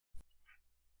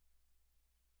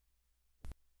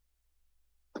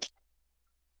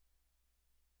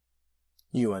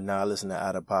You are now listening to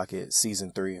Out of Pocket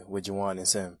Season 3 with Jawan and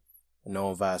Sim, a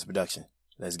Known Vibes production.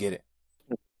 Let's get it.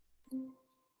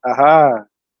 Aha.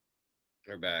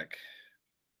 We're back.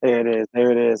 There it is.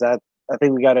 There it is. I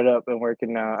think we got it up and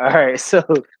working now. All right. So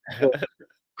the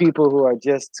people who are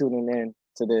just tuning in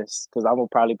to this, because I'm gonna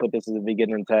probably put this as a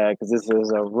beginning tag because this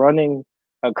is a running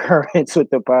occurrence with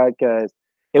the podcast.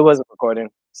 It wasn't recording,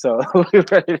 so we're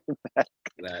ready to back.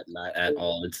 Not at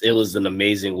all. It was an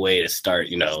amazing way to start,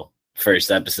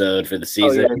 first episode for the Oh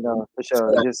season. yeah, no, for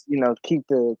sure. Just keep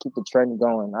the trend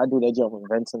going. I do that job with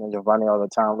Vincent and Giovanni all the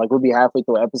time. Like we'll be halfway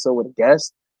through an episode with a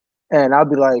guest, and I'll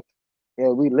be like, "Yeah,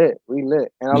 we lit,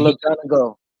 and I'll look down and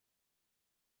go,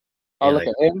 I'll look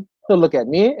at him, he'll look at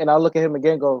me, and I'll look at him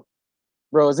again, and go,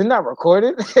 bro, is it not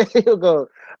recorded? He'll go,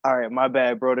 all right, my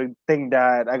bad, bro. The thing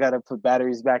died. I gotta put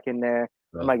batteries back in there.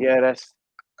 I'm like, yeah, that's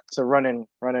a running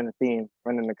theme,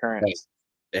 running occurrence.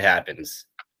 It happens.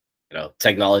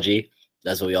 Technology.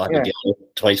 That's what we all have to deal with.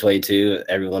 2022.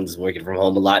 Everyone's working from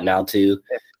home a lot now too.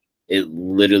 Yeah. It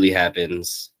literally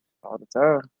happens all the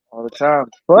time.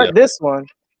 But this one,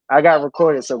 I got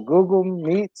recorded. So Google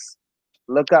Meets,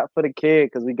 look out for the kid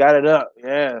because we got it up.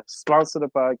 Yeah, sponsor the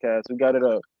podcast. We got it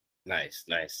up. Nice.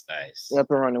 Up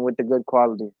and running with the good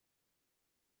quality.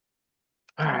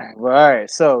 All right.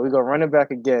 So we're gonna run it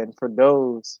back again for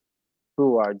those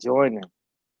who are joining.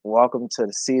 Welcome to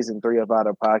the season 3 of Out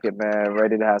of Pocket, man.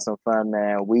 Ready to have some fun,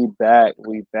 man. We back.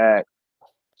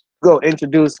 Go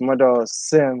introduce my dog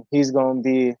Sim. He's gonna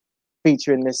be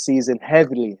featuring this season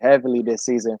heavily this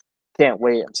season. Can't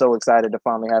wait. I'm so excited to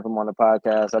finally have him on the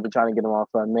podcast. I've been trying to get him on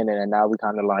for a minute, and now we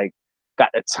kind of like got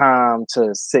the time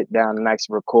to sit down and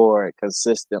actually record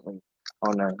consistently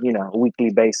on a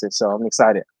weekly basis. So I'm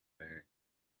excited.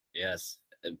 Yes,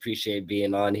 appreciate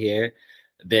being on here.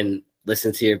 I've been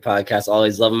listening to your podcast.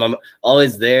 Always love them. I'm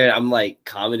always there. I'm like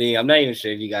commenting. I'm not even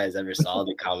sure if you guys ever saw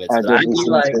the comments, but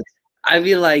I'd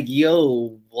be like,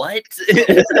 yo, what?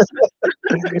 If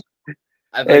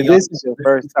this is your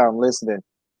first time listening,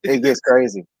 it gets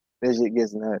crazy. This shit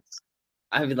gets nuts.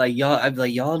 I'd be like,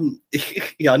 y'all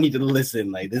need to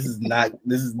listen. Like, this is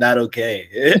not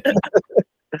okay.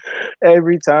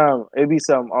 Every time it'd be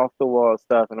some off the wall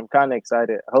stuff, and I'm kind of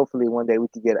excited. Hopefully, one day we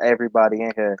can get everybody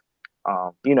in here.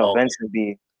 Vincent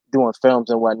be doing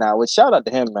films and whatnot. Which shout out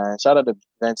to him, man. Shout out to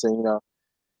Vincent.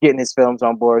 Getting his films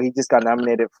on board. He just got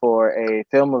nominated for a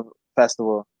film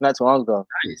festival not too long ago.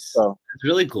 Nice. So it's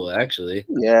really cool, actually.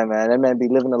 Yeah, man. That man be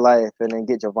living the life, and then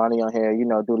get Giovanni on here.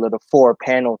 Do a little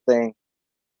 4-panel thing.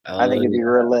 I think it'd be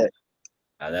real lit.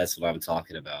 That's what I'm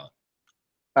talking about.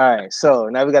 All right, so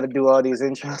now we got to do all these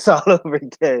intros all over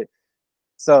again.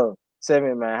 So,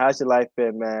 Sammy, man, how's your life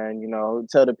been, man?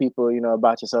 Tell the people,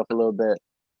 about yourself a little bit.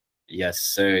 Yes,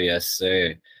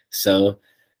 sir. So,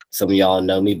 some of y'all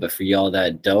know me, but for y'all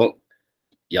that don't,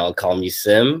 y'all call me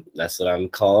Sim. That's what I'm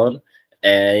called.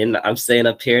 And I'm staying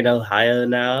up here in Ohio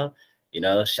now.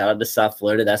 Shout out to South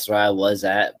Florida. That's where I was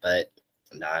at. But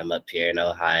now I'm up here in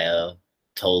Ohio.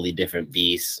 Totally different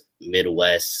beast.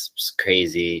 Midwest. It's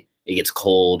crazy. It gets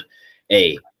cold.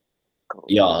 Hey,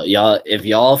 y'all, if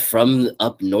y'all from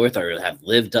up north or have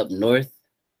lived up north,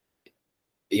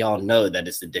 y'all know that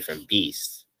it's a different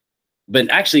beast. But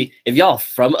actually, if y'all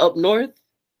from up north,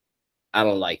 I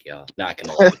don't like y'all. Not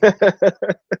gonna lie,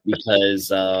 because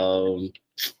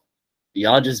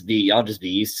y'all just be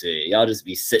used to it. Y'all just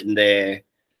be sitting there,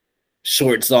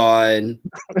 shorts on,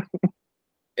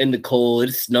 in the cold.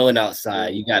 It's snowing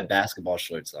outside. You got basketball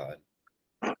shorts on.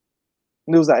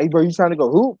 And it was like, hey, bro, you trying to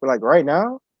go hoop? Like right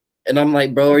now? And I'm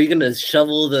like, bro, are you gonna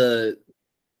shovel the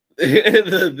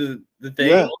thing?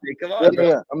 Yeah. Like, come on, bro.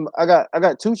 Yeah. I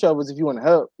got 2 shovels if you want to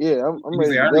help. Yeah, I'm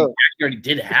ready to go. I already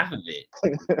did half of it.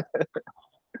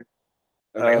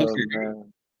 Like,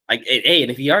 hey,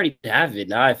 and if you already have it,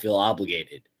 now I feel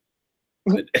obligated.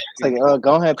 It's like,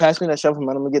 go ahead, pass me that shovel,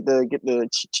 man. I'm gonna get the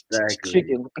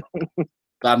chicken.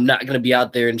 But I'm not gonna be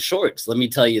out there in shorts. Let me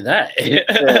tell you that.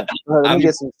 Let me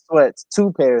get some sweats.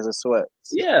 2 pairs of sweats.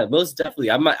 Yeah, most definitely.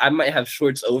 I might have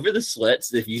shorts over the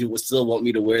sweats if you still want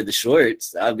me to wear the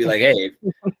shorts. I'll be like, hey,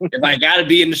 if I gotta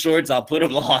be in the shorts, I'll put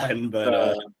them on.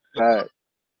 But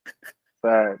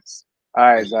facts.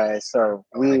 All right, guys. So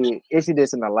we issued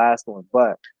this in the last one,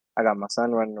 but I got my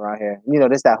son running around here.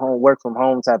 This that work from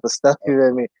home type of stuff. You know what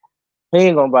I mean? He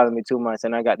ain't gonna bother me too much,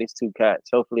 and I got these 2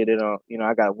 cats. Hopefully they don't.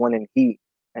 I got one in heat,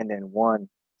 and then one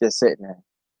just sitting there,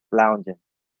 lounging.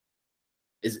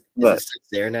 Is it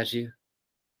staring at you?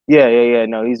 Yeah.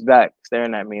 No, he's back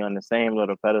staring at me on the same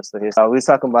little pedestal. We was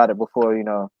talking about it before.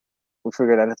 We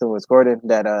figured out anything was Gordon.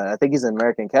 That I think he's an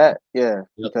American cat. Yeah,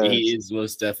 he is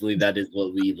most definitely. That is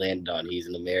what we landed on. He's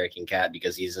an American cat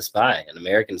because he's a spy, an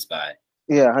American spy.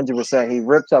 Yeah, 100%. He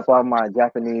ripped up all my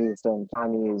Japanese and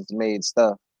Chinese made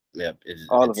stuff, Yep,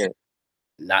 all of it's it.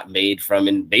 not made from,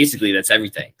 and basically that's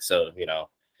everything. So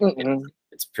Mm-hmm.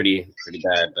 it's pretty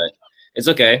bad, but it's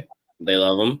okay. They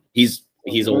love him. He's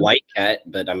a white cat,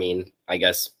 but I mean, I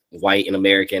guess white and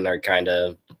American are kind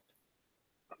of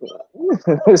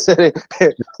This.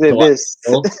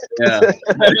 yeah.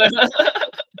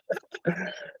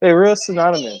 They're real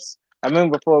synonymous. I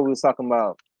remember before we was talking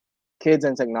about kids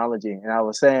and technology, and I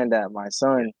was saying that my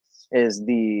son is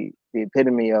the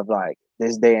epitome of like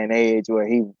this day and age where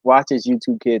he watches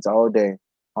YouTube Kids all day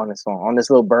on his phone, on this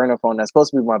little burner phone that's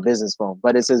supposed to be my business phone,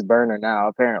 but it's his burner now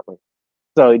apparently.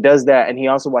 So he does that, and he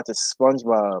also watches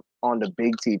SpongeBob on the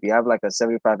big TV. I have like a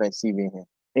 75-inch TV in here.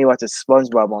 And he watches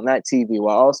SpongeBob on that TV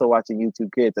while also watching YouTube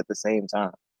Kids at the same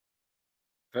time.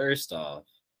 First off,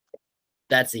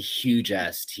 that's a huge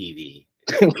ass TV.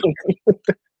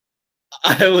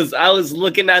 I was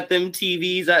looking at them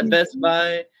TVs at Best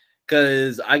Buy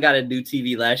because I got a new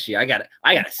TV last year. I got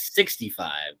a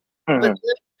 65, but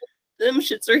them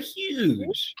shits are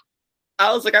huge.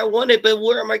 I was like, I want it, but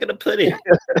where am I gonna put it?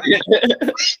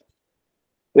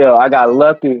 Yo, I got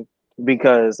lucky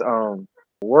because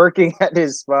working at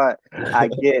this spot, I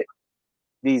get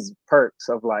these perks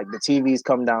of like the TVs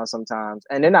come down sometimes,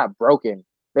 and they're not broken.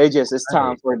 They just it's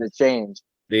time for it to change.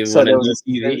 They So want a there was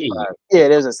new a TV. 75, yeah,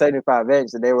 there's a 75-inch,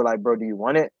 and they were like, "Bro, do you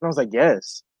want it?" And I was like,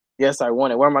 "Yes, yes, I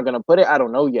want it. Where am I gonna put it? I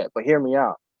don't know yet, but hear me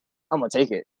out. I'm gonna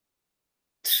take it."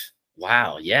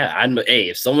 Wow, yeah. Hey,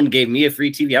 if someone gave me a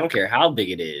free TV, I don't care how big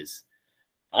it is.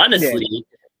 Honestly,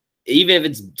 even if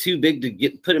it's too big to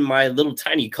get put in my little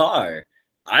tiny car,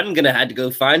 I'm gonna have to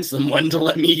go find someone to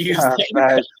let me use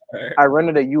that. I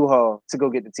rented a U-Haul to go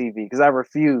get the TV because I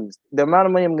refused. The amount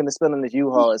of money I'm gonna spend on this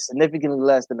U-Haul is significantly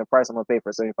less than the price I'm gonna pay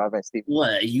for a 75-inch TV.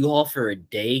 What, U-Haul for a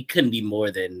day couldn't be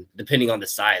more than, depending on the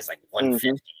size, like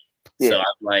 150. Yeah. So I'm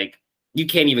like, you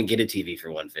can't even get a TV for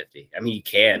 150. I mean, you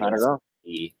can. Not at all.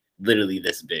 Literally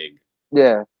this big.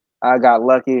 Yeah, I got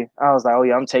lucky. I was like, "Oh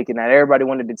yeah, I'm taking that." Everybody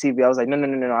wanted the TV. I was like,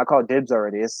 "No. I called dibs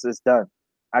already. It's done.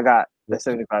 I got the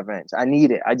 75-inch. I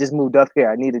need it. I just moved up here.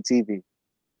 I need a TV."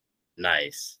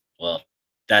 Nice. Well,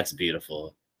 that's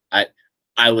beautiful. I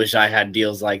wish I had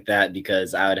deals like that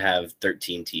because I would have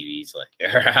 13 TVs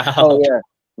like around. Oh yeah,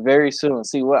 very soon.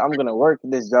 See what I'm gonna work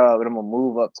this job and I'm gonna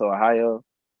move up to Ohio.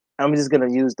 I'm just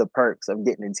gonna use the perks of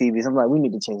getting the TVs. I'm like, we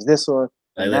need to change this one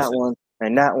and that one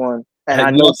and that one. And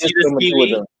I know this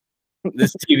TV.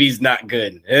 This TV's not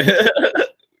good.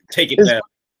 Take it down.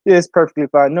 It's perfectly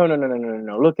fine. No.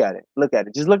 Look at it. Look at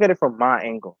it. Just look at it from my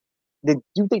angle. Did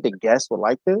you think the guests would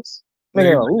like this?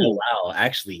 Wow,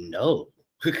 actually, no.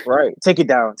 Right. Take it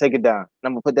down. Take it down.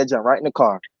 I'm gonna put that junk right in the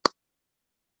car.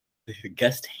 The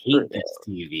guests hate this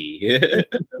TV.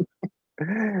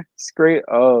 Straight.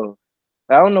 Oh,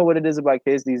 I don't know what it is about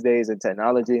kids these days and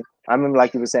technology. I remember,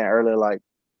 like you were saying earlier, like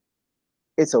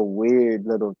it's a weird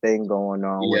little thing going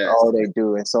on with all they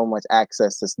do and so much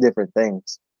access to different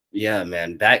things. Yeah,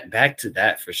 man. Back to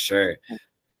that for sure.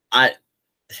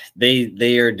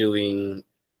 They are doing,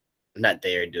 not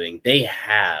they are doing, they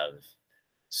have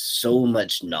so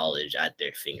much knowledge at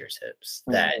their fingertips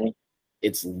that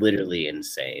it's literally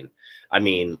insane. I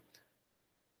mean,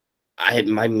 I had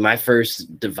my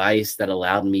first device that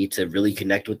allowed me to really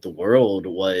connect with the world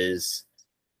was,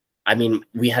 I mean,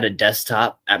 we had a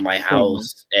desktop at my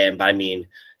house, and I mean,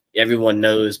 everyone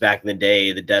knows back in the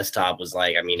day, the desktop was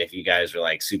like, I mean, if you guys were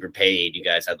like super paid, you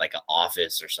guys had like an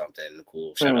office or something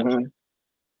cool. Shout out.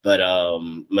 But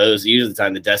most usually the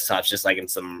time the desktop's just like in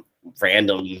some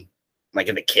random, like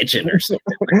in the kitchen or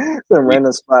something. Some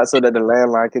random spot so that the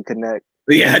landline could connect.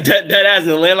 Yeah, that has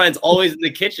the landline's always in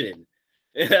the kitchen.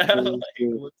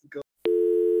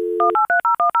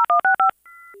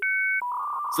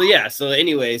 So yeah, so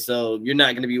anyway, so you're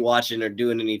not gonna be watching or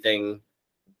doing anything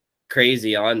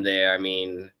crazy on there. I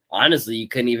mean, honestly, you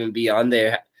couldn't even be on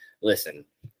there. Listen,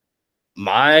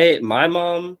 my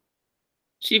mom,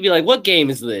 she'd be like, "What game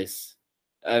is this?"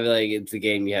 I'd be like, "It's a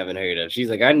game you haven't heard of." She's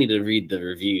like, "I need to read the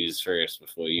reviews first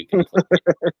before you can play."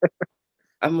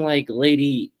 I'm like,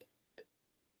 "Lady,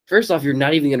 first off, you're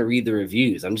not even gonna read the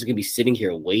reviews. I'm just gonna be sitting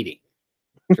here waiting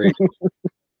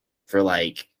for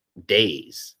like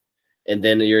days, and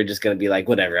then you're just gonna be like,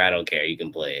 whatever, I don't care. You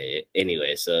can play it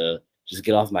anyway. So just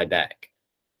get off my back."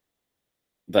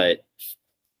 But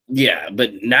yeah,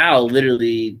 but now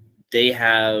literally they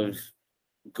have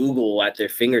Google at their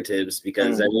fingertips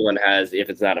because everyone has, if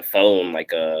it's not a phone,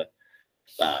 like a,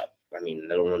 I mean,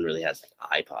 no one really has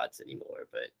like iPods anymore,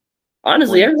 but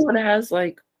honestly, everyone has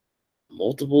like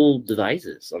multiple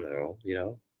devices on their own,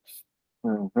 you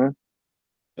know?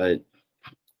 But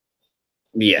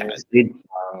Yeah, It's,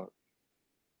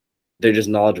 they're just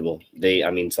knowledgeable. I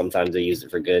mean, sometimes they use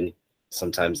it for good,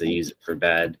 sometimes they use it for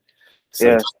bad.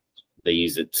 Yeah. Sometimes they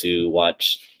use it to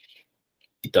watch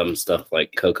dumb stuff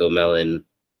like Coco Melon.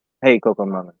 Hey, Coco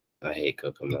Melon. I hate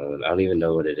Coco Melon. I don't even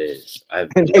know what it is.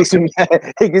 It makes me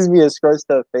mad. It gives me a scrunched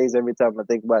up face every time I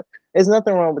think about it. There's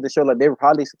nothing wrong with the show. Like, they're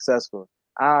highly successful.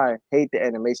 I hate the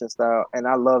animation style, and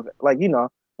I love, like,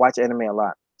 watch anime a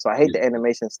lot. So I hate the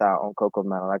animation style on Coco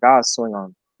Melon. Like, I'll swing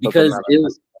on Coco because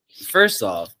Melon. First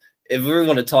off, if we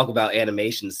want to talk about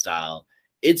animation style,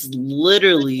 it's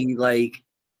literally like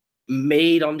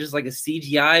made on just like a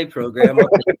CGI program. Like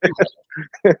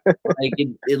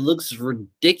it looks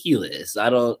ridiculous. I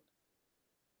don't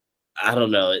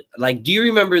know. Like, do you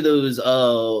remember those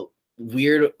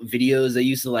weird videos they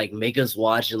used to like make us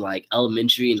watch in like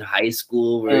elementary and high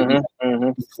school where it'd be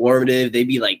informative? They'd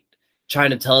be like trying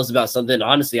to tell us about something.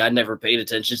 Honestly, I never paid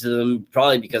attention to them,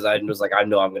 probably because I was like, I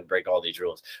know I'm gonna break all these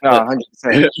rules. No,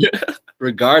 100%.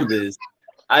 Regardless,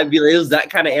 I'd be like, it was that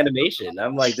kind of animation.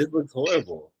 I'm like, this looks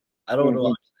horrible. I don't want to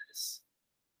watch this.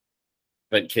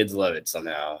 But kids love it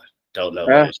somehow. Don't know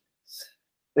what it is.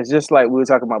 It's just like we were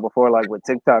talking about before, like with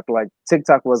TikTok. Like,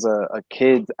 TikTok was a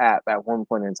kids app at one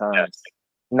point in time. Yes.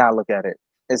 Now look at it.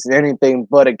 It's anything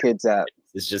but a kids app.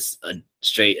 It's just a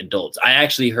straight adults. I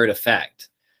actually heard a fact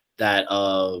that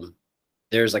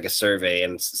there's like a survey,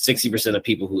 and 60% of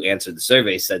people who answered the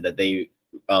survey said that they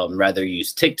rather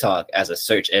use TikTok as a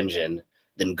search engine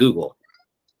than Google.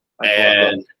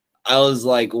 And I was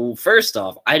like, well, first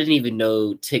off, I didn't even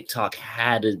know TikTok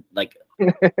had a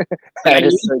I knew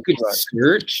you could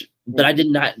search, but I did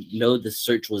not know the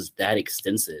search was that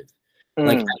extensive.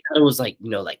 Like, I thought it was like,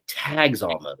 like tags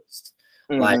almost,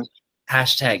 like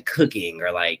hashtag cooking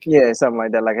or like something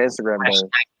like that, like Instagram hashtag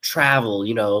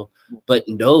travel, But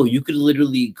no, you could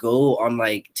literally go on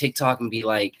like TikTok and be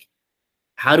like,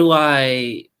 how do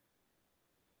I,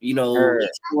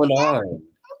 what's going on?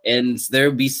 And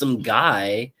there'll be some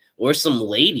guy or some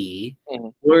lady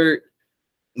or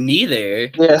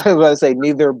neither. Yeah, I was gonna say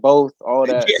neither, both, all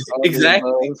that. All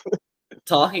exactly.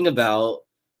 Talking about,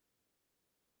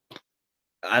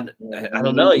 I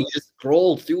don't know. You just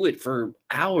scroll through it for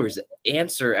hours,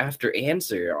 answer after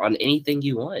answer on anything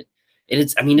you want. And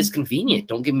it's convenient.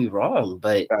 Don't get me wrong,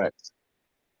 but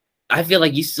I feel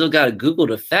like you still got to Google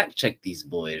to fact check these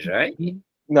boys, right?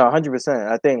 No,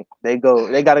 100%. I think they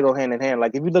got to go hand in hand.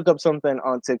 Like, if you look up something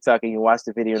on TikTok and you watch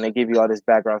the video and they give you all this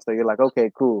background stuff, you're like,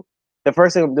 okay, cool. The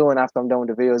first thing I'm doing after I'm done with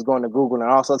the video is going to Google and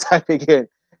also typing in,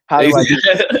 how do I do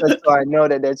this? So I know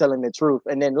that they're telling the truth.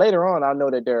 And then later on, I'll know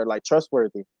that they're like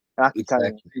trustworthy. And I can kind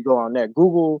of go on there.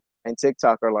 Google and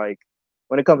TikTok are like,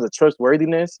 when it comes to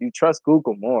trustworthiness, you trust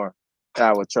Google more than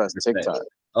I would trust TikTok.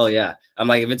 Oh, yeah. I'm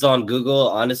like, if it's on Google,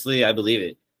 honestly, I believe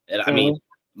it. And I mean,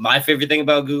 my favorite thing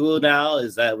about Google now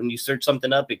is that when you search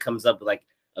something up, it comes up with like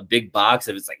a big box.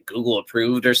 If it's like Google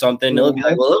approved or something, it'll be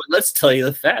like, well, let's tell you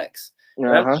the facts.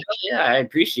 Like, oh, yeah, I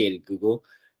appreciate it, Google.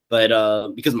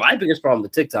 But because my biggest problem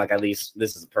with TikTok, at least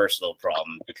this is a personal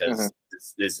problem, because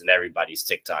this isn't everybody's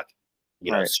TikTok,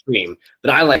 stream.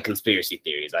 But I like conspiracy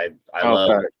theories. I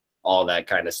love all that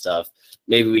kind of stuff.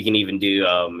 Maybe we can even do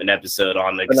an episode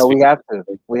on the. No, we have to.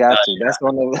 We have to. That's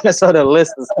on the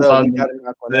list of stuff. We gotta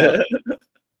knock on that.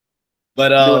 But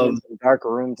dark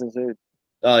rooms and shit.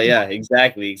 Oh yeah,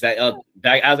 exactly. I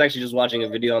was actually just watching a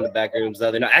video on the back rooms the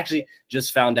other night. I actually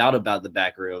just found out about the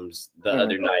back rooms the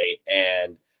other night,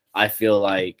 and I feel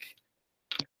like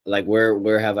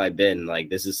where have I been? Like,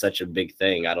 this is such a big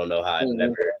thing. I don't know how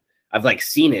I've like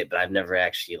seen it, but I've never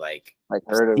actually like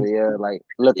heard of it. Yeah, like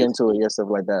look into it, stuff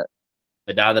like that.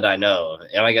 But now that I know,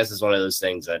 and I guess it's one of those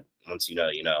things that once you know,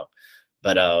 you know.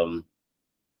 But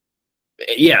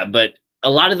yeah, but a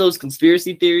lot of those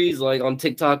conspiracy theories, like on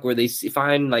TikTok, where they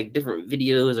find like different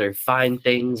videos or find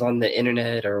things on the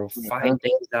internet or find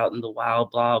things out in the wild,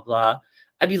 blah, blah.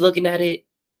 I'd be looking at it.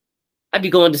 I'd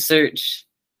be going to search.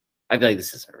 I'd be like,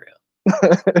 this isn't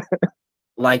real.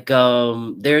 Like,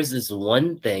 there's this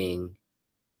one thing.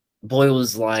 Boy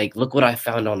was like, look what I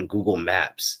found on Google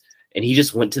Maps. And he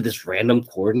just went to this random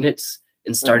coordinates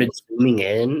and started zooming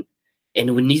in.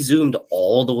 And when he zoomed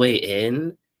all the way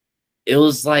in, it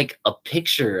was like a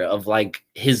picture of like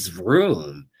his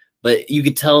room, but you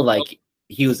could tell like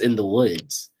he was in the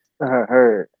woods.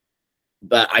 Heard.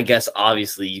 But I guess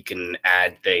obviously you can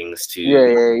add things to.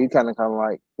 Yeah, you kind of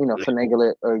like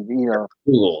finagle it or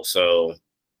Google. So,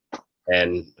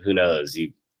 and who knows?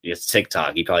 It's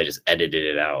TikTok. You probably just edited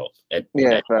it out.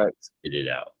 Facts. Edited it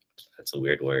out. That's a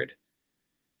weird word.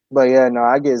 But yeah, no,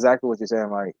 I get exactly what you're saying.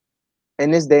 Like,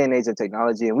 in this day and age of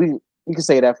technology, and we can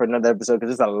say that for another episode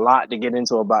because there's a lot to get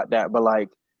into about that. But like,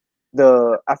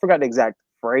 I forgot the exact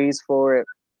phrase for it,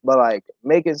 but like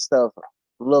making stuff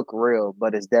look real,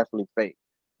 but it's definitely fake.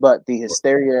 But the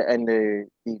hysteria and the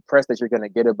press that you're gonna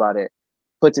get about it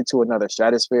puts it to another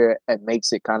stratosphere and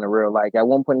makes it kind of real. Like at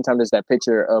one point in time, there's that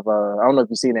picture of I don't know if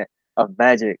you've seen it, of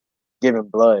Magic giving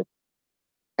blood,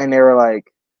 and they were like,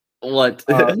 What?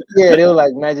 yeah, they were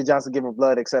like Magic Johnson giving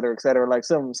blood, et cetera, like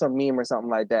some meme or something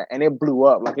like that, and it blew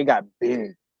up, like it got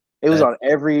big. It was on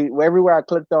everywhere I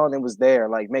clicked on, it was there,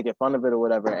 like making fun of it or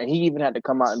whatever. And he even had to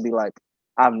come out and be like,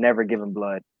 "I've never given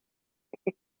blood.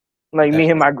 Like me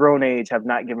in my grown age have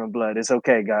not given blood. It's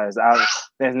okay, guys.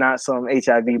 There's not some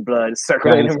HIV blood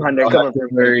circulating around there coming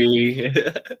from me.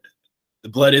 The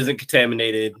blood isn't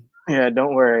contaminated. Yeah,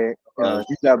 don't worry. If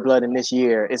you got blood in this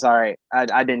year, it's all right.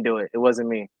 I didn't do it. It wasn't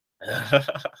me."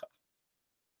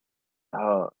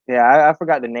 Oh yeah, I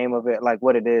forgot the name of it, like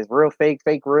what it is. Real fake,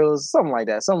 fake reals, something like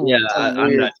that. Some I'm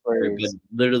weird not sure, but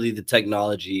literally the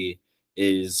technology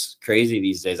is crazy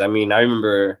these days. I mean, I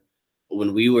remember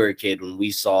when we were a kid, when we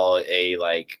saw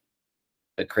a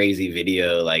crazy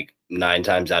video, like 9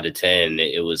 times out of 10,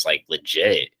 it was like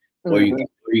legit, or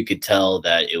you could tell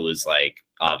that it was like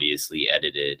obviously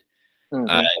edited.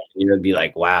 Be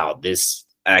like, wow, this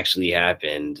actually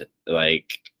happened.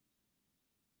 Like,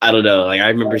 I don't know. Like I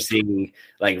remember seeing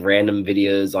like random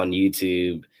videos on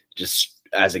YouTube just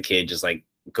as a kid, just like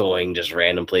going just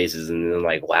random places, and then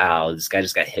like, wow, this guy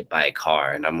just got hit by a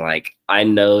car. And I'm like, I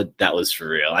know that was for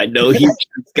real. I know he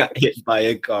just got hit by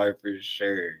a car for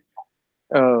sure.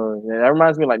 Oh, yeah, that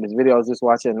reminds me of like this video I was just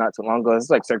watching not too long ago.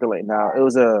 It's like circulating now. It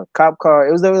was a cop car.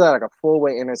 It was like a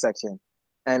four-way intersection,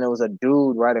 and it was a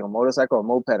dude riding a motorcycle or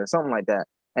moped or something like that.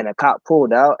 And a cop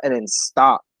pulled out and then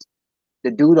stopped. The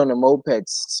dude on the moped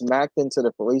smacked into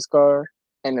the police car,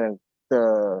 and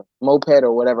the moped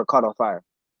or whatever caught on fire.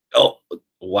 Oh,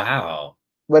 wow.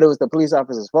 But it was the police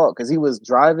officer's fault because he was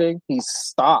driving. He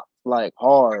stopped like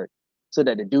hard so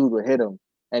that the dude would hit him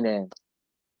and then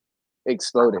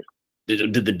exploded. Was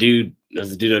the dude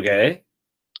okay?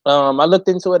 I looked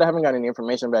into it. I haven't got any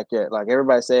information back yet. Like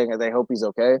everybody's saying that they hope he's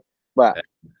okay, but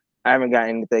I haven't got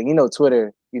anything. You know,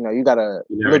 Twitter, you gotta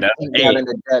look down in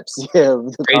the depths. Yeah,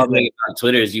 the crazy thing about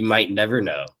Twitter is you might never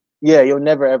know. Yeah, you'll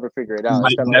never ever figure it out.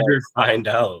 You might never find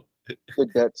out the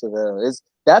depths of it.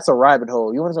 That's a rabbit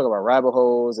hole. You want to talk about rabbit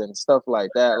holes and stuff like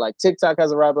that. Like TikTok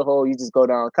has a rabbit hole. You just go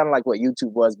down, kind of like what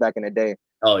YouTube was back in the day.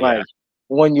 Oh yeah.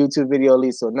 One YouTube video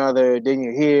leads to another, then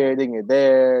you're here, then you're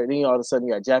there, then all of a sudden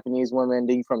you got Japanese women,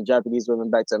 then you from Japanese women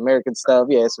back to American stuff.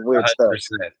 Yeah, it's weird 100%.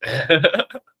 Stuff.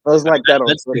 It was like that on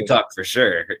Twitter. TikTok for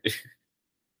sure.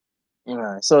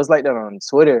 Yeah, so it's like that on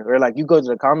Twitter, where like you go to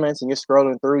the comments and you're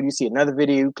scrolling through, you see another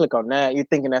video, you click on that, you're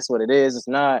thinking that's what it is. It's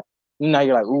not. Now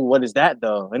you're like, ooh, what is that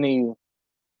though? And then you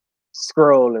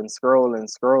scroll and scroll and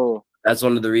scroll. That's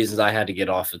one of the reasons I had to get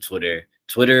off of Twitter.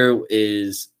 Twitter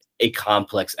is a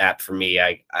complex app for me.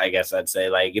 I guess I'd say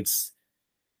like it's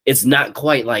not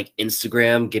quite like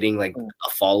Instagram getting like a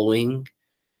following.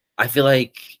 I feel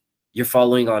like your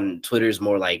following on Twitter is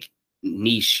more like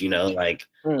niche, like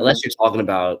unless you're talking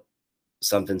about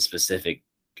something specific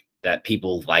that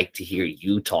people like to hear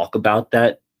you talk about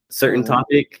that certain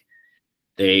topic,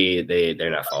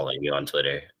 they're not following you on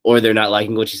Twitter, or they're not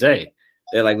liking what you say.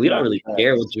 They're like, we don't really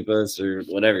care what you post or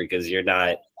whatever because you're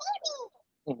not.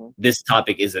 This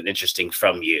topic isn't interesting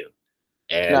from you,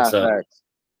 and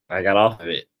I got off of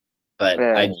it. But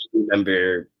I do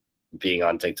remember being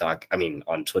on TikTok. I mean,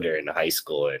 on Twitter in high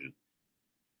school, and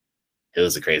it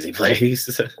was a crazy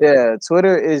place. Yeah,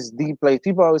 Twitter is the place.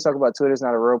 People always talk about Twitter's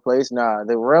not a real place. Nah,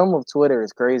 the realm of Twitter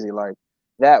is crazy. Like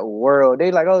that world,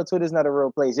 they like, oh, Twitter's not a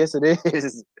real place. Yes, it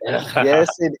is. Yes,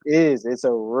 it is. It's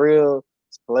a real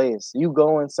place. You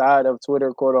go inside of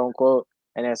Twitter, quote unquote,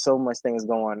 and there's so much things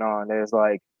going on. There's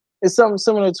like, it's something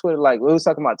similar to Twitter. Like we was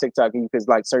talking about TikTok, and you could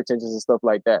like search engines and stuff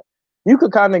like that. You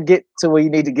could kind of get to where you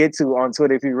need to get to on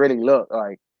Twitter if you really look.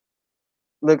 Like,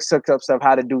 search up stuff,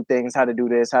 how to do things, how to do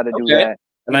this, how to do that.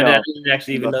 And I didn't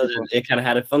actually even know that it kind of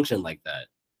had a function like that.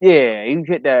 Yeah, you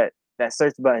hit that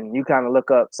search button, you kind of look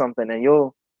up something, and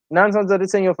you'll 9 times out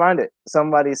of 10 you'll find it.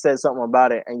 Somebody said something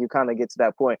about it, and you kind of get to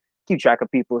that point. Keep track of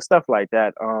people, stuff like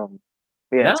that.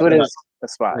 Yeah, Twitter's a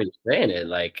spot. Saying it,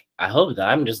 like, I hope that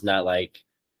I'm just not like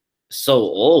so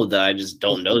old that I just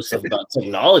don't know stuff about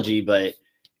technology, but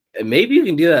maybe you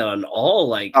can do that on all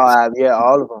like all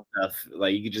of them stuff.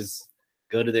 Like you could just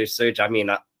go to their search. I mean,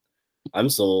 I'm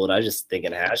so old. I just think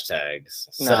in hashtags.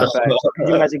 Could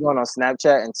you imagine going on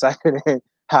Snapchat and typing in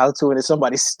how to into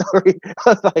somebody's story?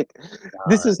 Like,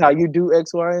 this is how you do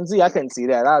X, Y, and Z. I couldn't see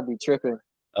that. I'd be tripping.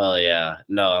 Oh yeah,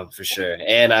 no, for sure.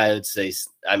 And I would say,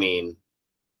 I mean,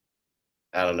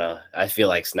 I don't know. I feel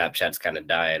like Snapchat's kind of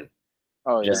dying.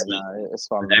 Oh yeah, Just it's with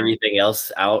falling off. everything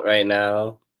else out right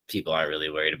now, people aren't really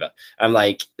worried about. I'm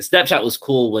like, Snapchat was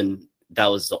cool when that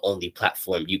was the only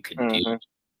platform you could do Mm-hmm.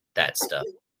 that stuff,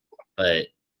 but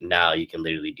now you can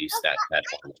literally do Snapchat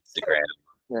on Instagram.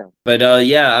 Yeah. But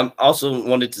yeah, I'm also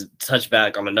wanted to touch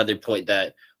back on another point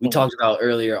that we Mhm. talked about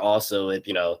earlier. Also, with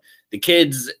the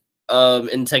kids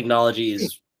in technology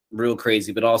is real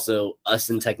crazy, but also us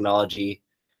in technology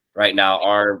right now,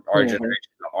 our Mhm.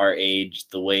 generation, our age,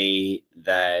 the way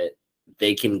that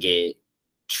they can get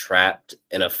trapped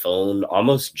in a phone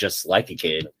almost just like a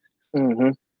kid.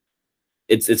 Mm-hmm.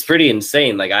 It's pretty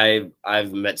insane. Like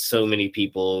I've met so many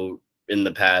people in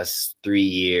the past 3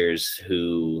 years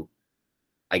who,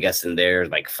 I guess, in their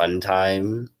like fun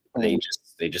time, they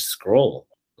just scroll.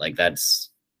 Like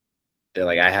they're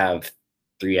like, I have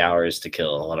 3 hours to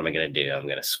kill. What am I gonna do? I'm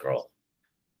gonna scroll.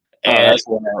 Oh, And that's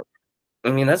what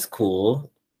I mean that's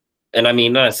cool. And I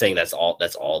mean, not saying that's all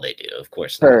they do, of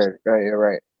course I not. heard. Right, you're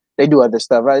right. They do other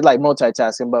stuff, right? Like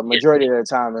multitasking, but majority of the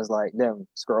time is like them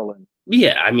scrolling.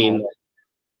 Yeah, I mean,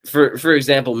 for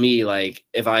example, me, like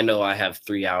if I know I have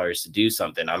 3 hours to do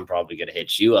something, I'm probably gonna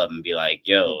hit you up and be like,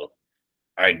 yo,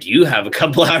 all right, do you have a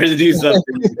couple hours to do something?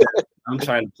 Because I'm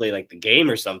trying to play like the game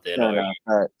or something. No, Or no,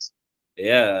 facts.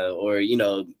 yeah, or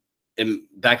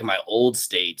back in my old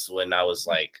states when I was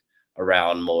like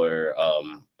around more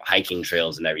hiking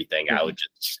trails and everything, I would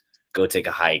just go take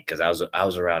a hike because I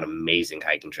was around amazing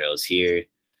hiking trails. Here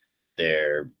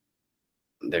they're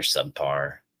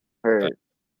subpar, but Heard.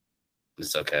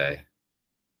 it's okay.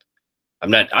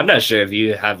 I'm not sure if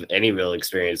you have any real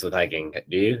experience with hiking.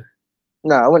 Do you?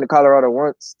 No, I went to Colorado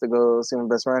once to go see my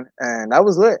best friend, and that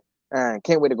was lit. And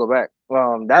can't wait to go back.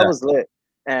 That Yeah. was lit.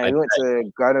 And we went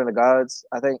to Garden of the Gods,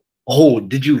 I think. Oh,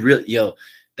 did you really? Yo,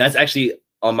 that's actually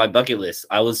on my bucket list.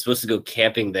 I was supposed to go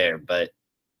camping there, but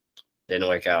didn't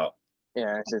work out.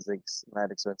 Yeah, it's just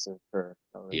mad expensive for.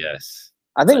 Yes.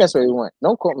 I think that's where we went.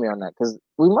 Don't quote me on that because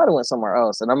we might have went somewhere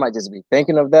else, and I might just be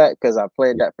thinking of that because I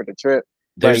planned that for the trip.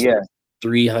 But There's yeah,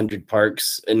 300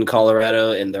 parks in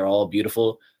Colorado, and they're all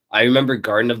beautiful. I remember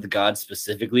Garden of the Gods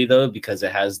specifically though, because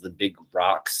it has the big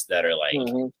rocks that are like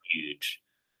huge.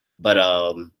 But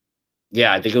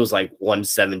yeah, I think it was like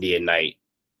 170 a night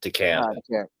to camp.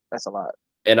 yeah, that's a lot.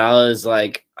 And I was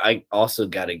like, I also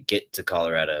gotta get to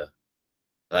Colorado.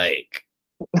 Like,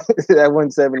 That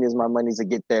 170 is my money to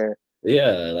get there.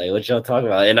 yeah, like what y'all talking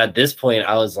about? And at this point,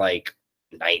 I was like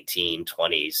 19,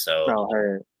 20. So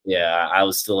yeah, I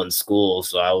was still in school,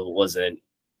 so I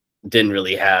didn't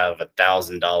really have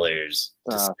 $1,000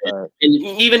 to spend. And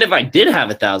even if I did have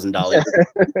 $1,000,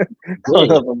 I don't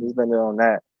know if I'm spending on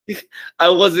that. I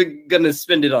wasn't gonna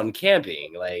spend it on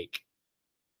camping. Like,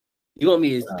 you want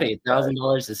me to pay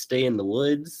 $1,000 to stay in the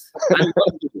woods? I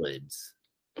love the woods.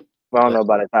 I don't know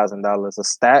about $1,000 a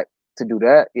stack to do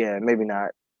that. Yeah, maybe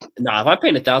not. Nah, if I'm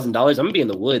paying $1,000, I'm gonna be in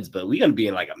the woods, but we're gonna be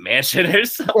in like a mansion or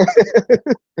something.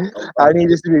 I need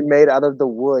this to be made out of the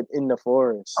wood in the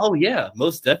forest. Oh yeah,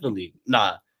 most definitely.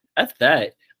 Nah, that's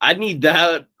that. I need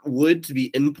that wood to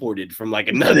be imported from like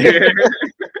another.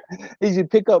 You should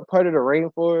pick up part of the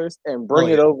rainforest and bring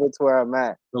it over to where I'm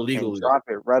at. Illegal. And drop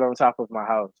it right on top of my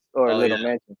house or a little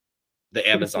mansion. The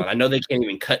Amazon. I know they can't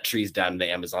even cut trees down in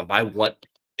the Amazon, but I want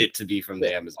it to be from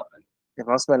the Amazon. If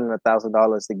I'm spending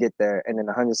 $1,000 to get there and then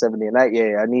 170 a night,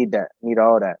 yeah, I need that. I need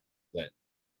all that. But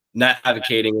not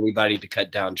advocating anybody to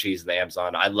cut down trees in the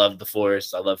Amazon. I love the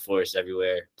forest. I love forests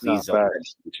everywhere. Please don't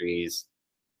cut trees.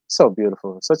 So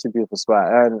beautiful. Such a beautiful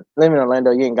spot. And living in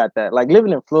Orlando, you ain't got that. Like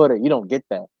living in Florida, you don't get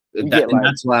that.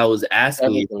 That's why I was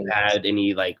asking if you had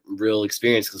any like real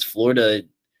experience, because Florida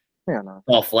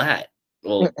all flat.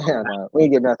 Well, no, we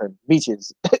ain't get nothing.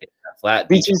 Beaches. Flat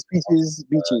beaches.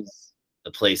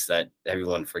 The place that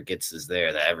everyone forgets is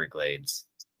there, the Everglades.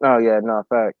 Oh yeah, no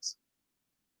facts.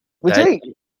 Which ain't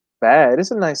bad.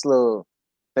 It's a nice little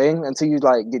thing until you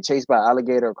like get chased by an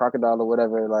alligator or crocodile or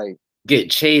whatever. Like get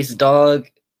chased, dog.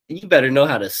 You better know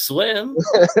how to swim.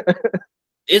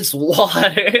 It's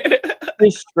water.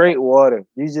 It's straight water.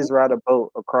 You just ride a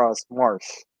boat across marsh.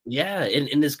 Yeah,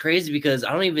 and it's crazy because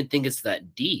I don't even think it's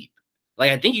that deep.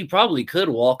 Like I think you probably could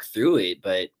walk through it,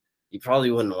 but you probably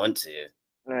wouldn't want to.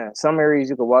 Yeah, some areas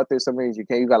you can walk through, some areas you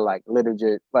can't. You got like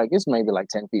legit, like it's maybe like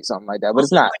 10 feet, something like that, but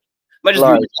it's not. Might just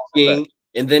be walking,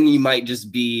 and then you might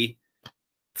just be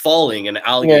falling and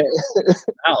alligator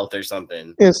mouth or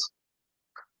something. It's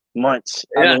much.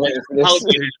 Yeah,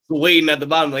 alligator waiting at the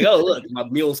bottom, like, oh look, my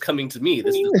meal's coming to me.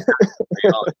 This is,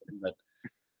 but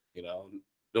you know,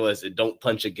 what is it? Don't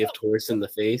punch a gift horse in the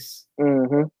face.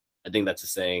 I think that's a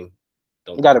saying.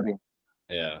 Don't gotta be.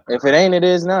 Yeah. If it ain't, it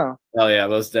is now. Oh yeah,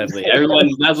 most definitely. Everyone,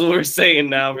 that's what we're saying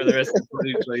now for the rest of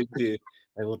 2022.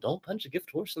 Like, well, don't punch a gift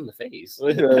horse in the face.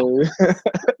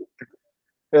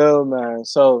 Oh man.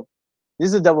 So this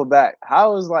is a double back.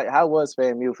 How was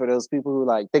FAMU for those people who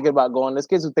like thinking about going? Those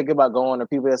kids who thinking about going, or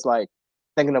people that's like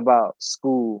thinking about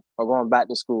school or going back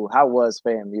to school. How was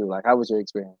FAMU? Like, how was your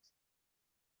experience?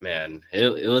 Man,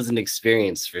 it was an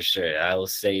experience for sure. I will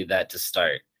say that to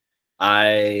start.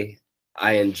 I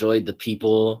enjoyed the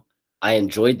people. I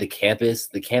enjoyed the campus.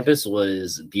 The campus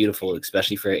was beautiful,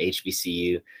 especially for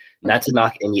HBCU. Not to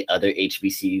knock any other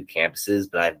HBCU campuses,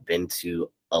 but I've been to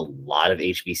a lot of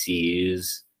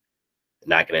HBCUs.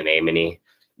 Not going to name any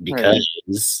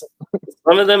because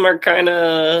some of them are kind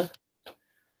of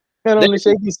on the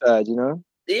shaky side, you know?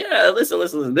 Yeah,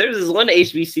 listen. There's this one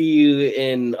HBCU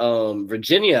in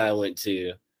Virginia I went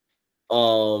to.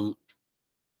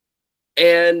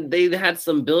 And they had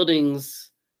some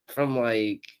buildings from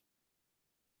like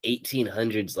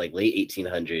 1800s, like late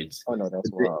 1800s. Oh no, that's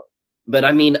wild. But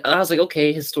I mean, I was like,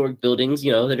 okay, historic buildings,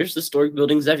 you know, there's historic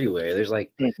buildings everywhere. There's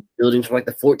like buildings from like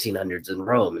the 1400s in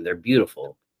Rome, and they're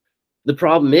beautiful. The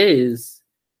problem is,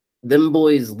 them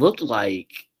boys looked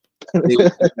like they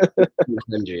were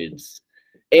 1800s.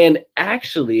 And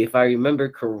actually, if I remember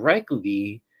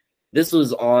correctly, this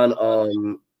was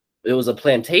on it was a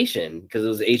plantation because it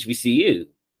was HBCU.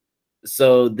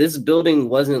 So this building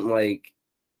wasn't like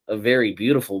a very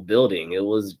beautiful building. It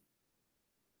was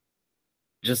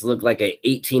just looked like a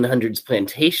 1800s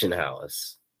plantation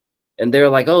house. And they're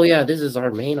like, oh yeah, this is our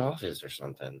main office or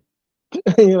something.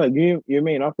 You're like, your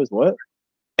main office what?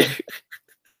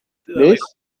 This?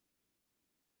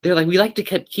 They're like, we like to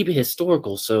keep it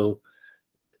historical, so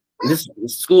this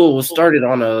school was started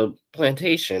on a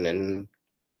plantation, and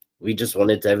we just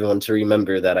wanted everyone to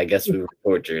remember that. I guess we were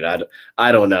tortured.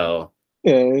 I don't know.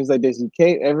 Yeah, it was like this. You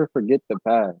can't ever forget the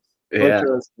past.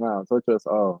 Torture us now. Torture us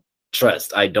all.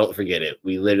 Trust, I don't forget it.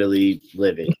 We literally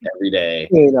live it every day.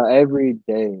 You know, every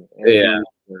day. Yeah.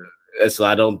 So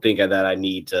I don't think that I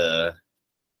need to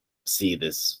see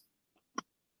this.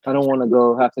 I don't want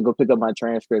to have to go pick up my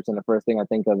transcripts, and the first thing I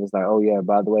think of is like, oh yeah,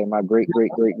 by the way, my great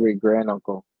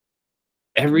granduncle.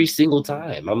 Every single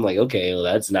time, I'm like, okay, well,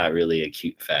 that's not really a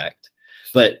cute fact.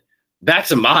 But back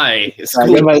to my school.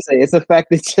 Everybody say it's a fact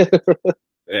that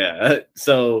yeah.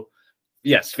 So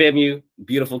yes, FAMU,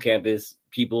 beautiful campus.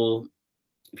 People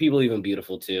even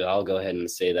beautiful too. I'll go ahead and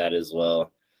say that as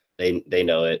well. They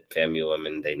know it. FAMU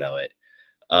women, they know it.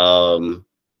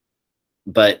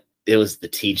 But it was the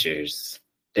teachers.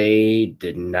 They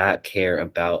did not care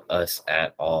about us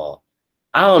at all.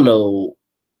 I don't know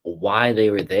why they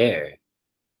were there.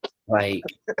 Like,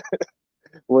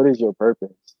 what is your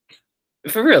purpose?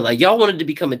 For real, like, y'all wanted to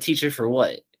become a teacher for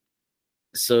what?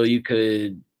 So you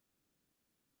could,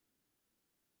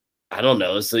 I don't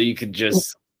know, so you could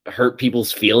just hurt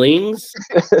people's feelings?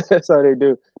 That's how they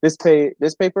do. This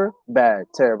paper, bad,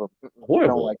 terrible.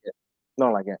 Horrible.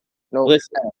 Don't like it. No. Listen,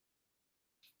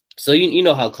 so you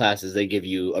know how classes, they give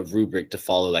you a rubric to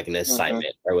follow, like an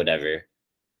assignment or whatever.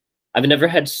 I've never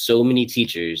had so many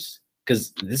teachers,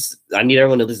 because I need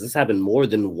everyone to listen, this happened more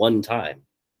than one time,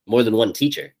 more than one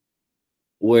teacher,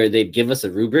 where they'd give us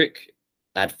a rubric,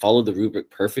 I'd follow the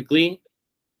rubric perfectly,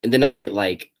 and then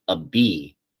like a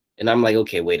B. And I'm like,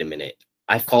 okay, wait a minute.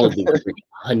 I followed the rubric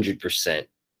 100%.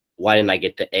 Why didn't I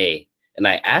get the A? And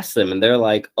I asked them, and they're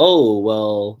like, oh,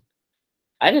 well,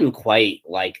 I didn't quite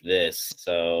like this,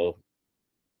 so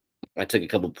I took a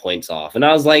couple points off. And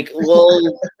I was like, well,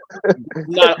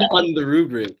 not on the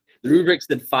rubric. The rubric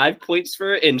said 5 points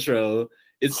for an intro.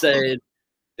 It said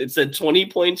 20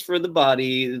 points for the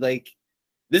body. Like,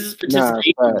 this is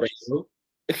participation, bro.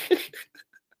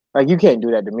 Like, you can't do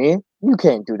that to me. You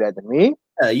can't do that to me.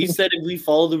 You said if we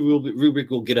follow the rubric,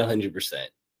 we'll get 100%.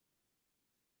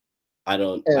 I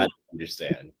don't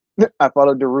understand. I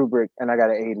followed the rubric and I got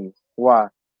an 80. Why?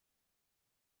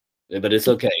 But it's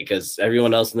okay because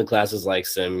everyone else in the class is like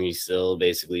Sim. You still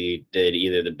basically did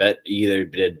either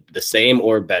did the same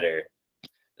or better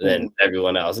than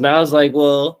everyone else. And I was like,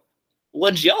 well,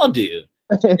 what'd y'all do?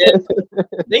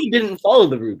 They didn't follow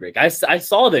the rubric. I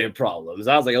saw their problems.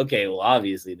 I was like, okay, well,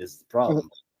 obviously this is a problem.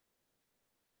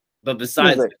 But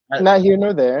besides, like, not here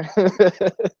nor there.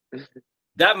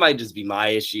 That might just be my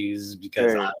issues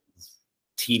because I was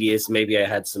tedious. Maybe I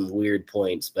had some weird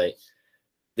points, but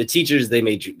the teachers, they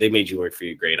made you work for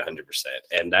your grade 100%.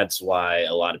 And that's why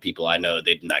a lot of people I know,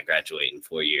 they did not graduate in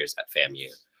 4 years at FAMU.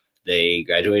 They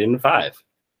graduated in 5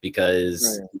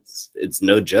 because it's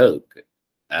no joke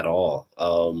at all.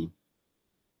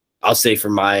 I'll say for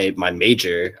my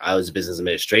major, I was business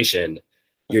administration.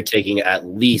 You're taking at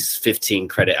least 15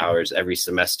 credit hours every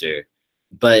semester.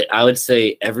 But I would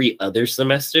say every other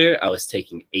semester, I was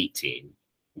taking 18.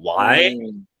 Why?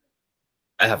 Mm.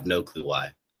 I have no clue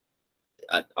why.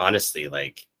 Honestly,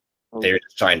 like Oh. they're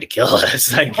just trying to kill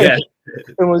us, I guess.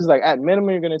 It was like at minimum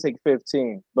you're gonna take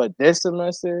 15, but this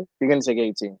semester you're gonna take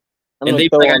 18. I'm And gonna they'd be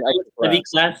throw like, I on know it's extra a heavy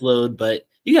class. class load, but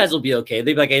you guys will be okay.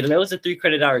 They'd be like, I know it's a 3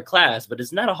 credit hour class, but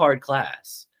it's not a hard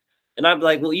class. And I'm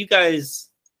like, well, you guys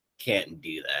can't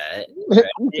do that.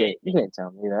 Right? You can't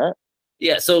tell me that.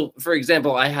 Yeah. So for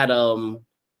example, I had an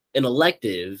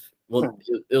elective. Well,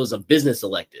 it was a business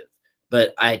elective,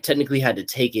 but I technically had to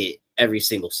take it every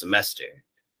single semester.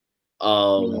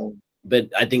 But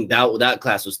I think that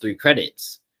class was 3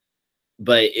 credits.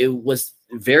 But it was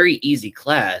very easy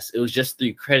class. It was just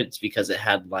 3 credits because it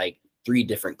had like 3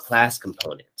 different class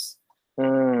components.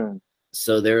 Mm.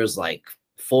 So there was like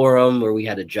forum where we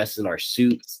had to dress in our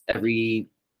suits every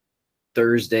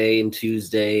Thursday and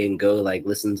Tuesday and go like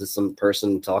listen to some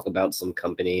person talk about some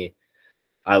company.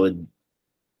 I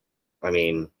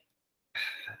mean,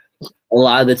 a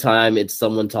lot of the time it's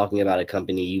someone talking about a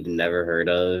company you've never heard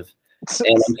of.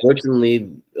 And unfortunately,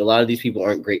 a lot of these people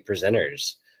aren't great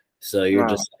presenters. So you're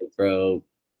just like, bro,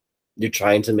 you're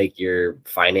trying to make your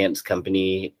finance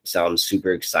company sound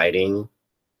super exciting.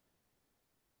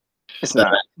 It's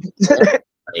not. And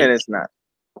it's not.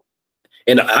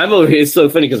 And I'm over here. It's so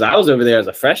funny because I was over there as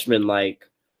a freshman, like,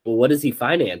 well, what is he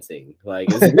financing? Like,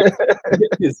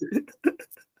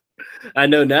 I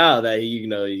know now that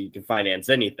you can finance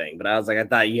anything, but I was like, I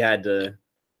thought you had to.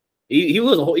 He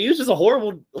was just a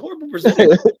horrible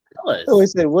presenter. So he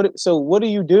said, "What? So what do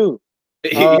you do?"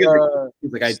 He's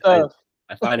like,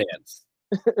 I finance.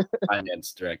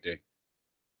 Finance director.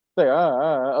 Like,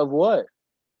 of what?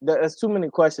 That's too many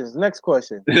questions. Next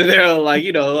question. They're like,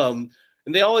 and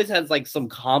they always have like some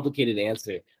complicated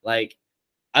answer. Like,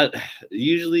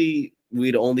 usually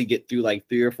we'd only get through like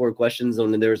 3 or 4 questions,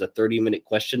 and then there was a 30-minute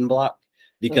question block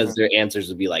because their answers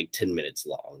would be like 10 minutes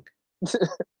long.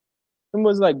 It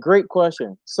was like great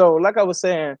question. So, like I was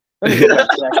saying, let me go back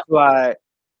to that slide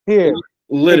here.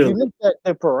 Literally, if you look at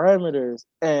the parameters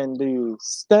and the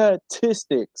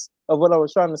statistics of what I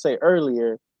was trying to say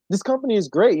earlier, this company is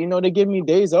great. They give me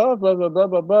days off, blah blah blah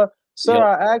blah blah. Sir, yep.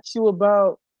 I asked you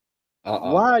about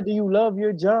why do you love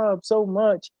your job so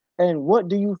much and what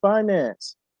do you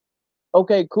finance?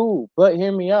 Okay, cool, but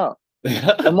hear me out.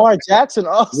 Lamar Jackson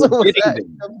also was at the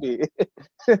company.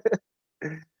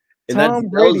 And that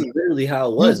was literally how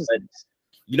it was.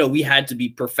 But, we had to be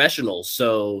professional,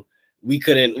 so we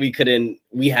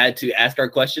had to ask our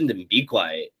questions and be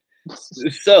quiet.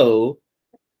 So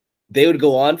they would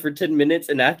go on for 10 minutes,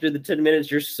 and after the 10 minutes,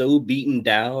 you're so beaten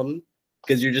down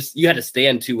because you had to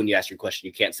stand too when you ask your question.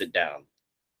 You can't sit down.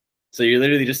 So you're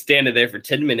literally just standing there for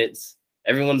 10 minutes.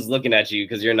 Everyone's looking at you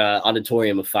because you're in an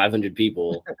auditorium of 500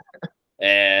 people,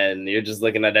 and you're just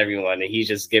looking at everyone, and he's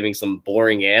just giving some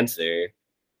boring answer.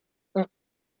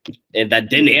 And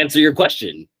that didn't answer your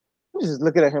question. I'm just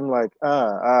looking at him like,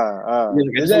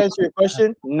 Did that answer your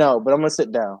question? No, but I'm gonna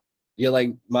sit down. You're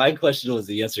like, my question was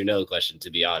a yes or no question, to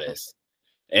be honest.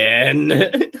 And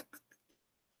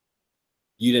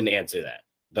you didn't answer that,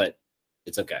 but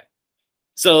it's okay.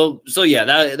 So yeah,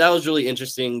 that was really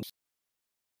interesting.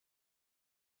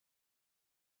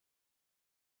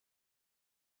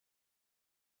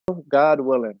 God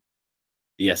willing.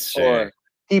 Yes, sir. Or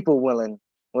people willing.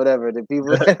 Whatever, the people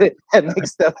that make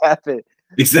stuff happen.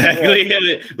 Exactly.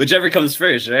 Yeah. Whichever comes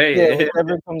first, right? Yeah,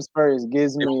 whatever comes first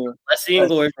gives me blessing,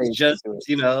 or if it's just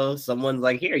someone's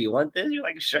like, here, you want this? You're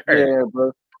like, sure. Yeah,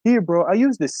 bro. Here, bro. I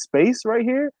use this space right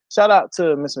here. Shout out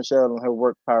to Miss Michelle and her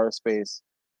work power space.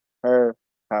 Her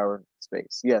power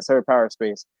space. Yes, her power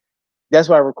space. That's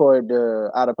why I recorded the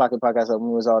Out of Pocket podcast when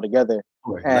we was all together.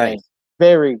 And nice.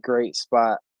 Very great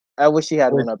spot. I wish she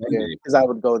had one up here because I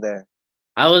would go there.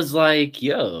 I was like,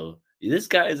 yo, this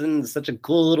guy's in such a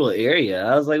cool little area.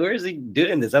 I was like, where is he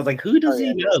doing this? I was like, who does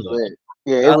he know?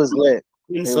 Yeah, it was lit.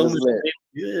 It was lit.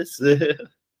 Yes.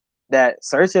 That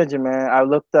search engine, man, I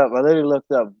literally looked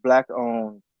up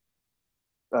Black-owned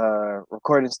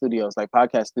recording studios, like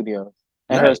podcast studios,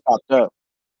 and hers popped up.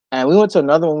 And we went to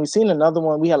another one. We seen another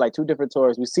one. We had like 2 different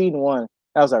tours. We seen one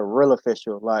that was like real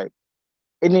official. Like,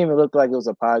 it didn't even look like it was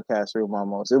a podcast room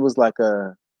almost. It was like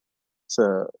a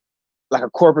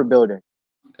corporate building.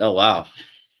 Oh, wow.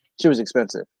 She was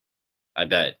expensive. I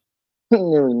bet. It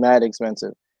was mad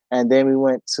expensive. And then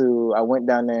I went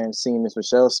down there and seen Miss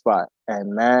Michelle's spot.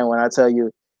 And man, when I tell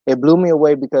you, it blew me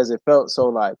away because it felt so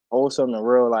like wholesome and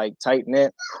real, like tight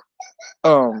knit.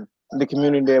 The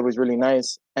community there was really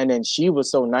nice. And then she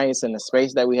was so nice in the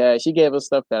space that we had. She gave us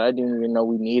stuff that I didn't even know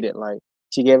we needed. Like,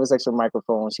 she gave us extra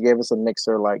microphones. She gave us a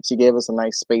mixer. Like, she gave us a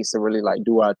nice space to really like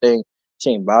do our thing. She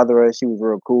ain't bother us. She was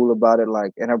real cool about it.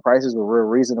 Like, and her prices were real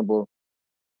reasonable.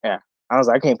 Yeah, I was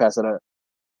like, I can't pass it up.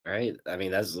 Right? I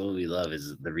mean, that's what we love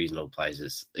is the reasonable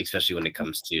prices, especially when it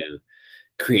comes to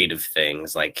creative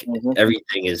things. Like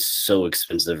everything is so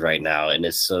expensive right now, and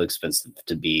it's so expensive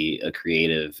to be a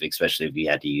creative, especially if you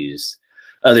had to use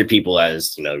other people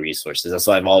as resources. That's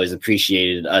why I've always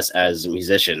appreciated us as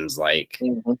musicians. Like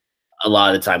a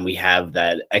lot of the time we have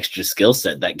that extra skill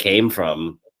set that came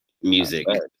from music.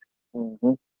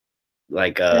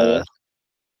 Like I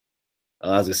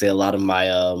was gonna say a lot of my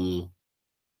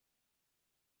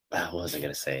what was I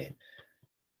gonna say?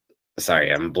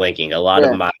 Sorry, I'm blanking. A lot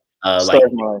of my like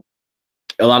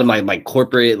a lot of my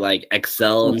corporate like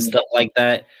Excel and stuff like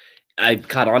that. I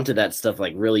caught onto that stuff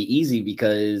like really easy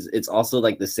because it's also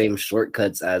like the same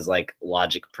shortcuts as like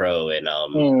Logic Pro and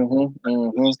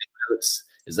Music Notes.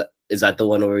 Is that the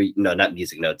one where not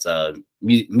Music Notes,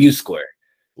 MuseScore,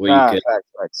 where you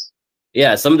could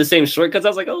yeah, some of the same shortcuts. I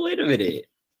was like, oh wait a minute.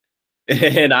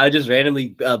 And I just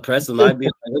randomly press them. I'd be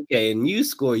like, okay, in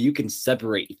MuseScore, you can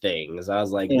separate things. I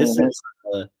was like, this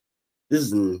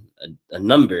is a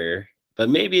number, but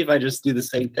maybe if I just do the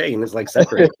same thing, it's like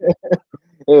separate.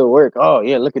 It'll work. Oh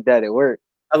yeah, look at that, it worked.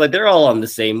 I was like, they're all on the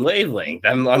same wavelength.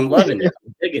 I'm loving it.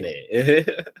 I'm digging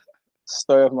it.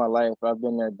 Story of my life. I've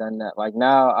been there, done that. Like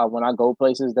now, when I go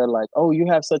places, they're like, "Oh, you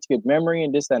have such good memory,"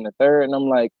 and this, that, and the third. And I'm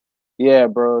like, "Yeah,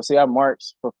 bro. See, I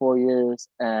marched for 4 years,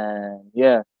 and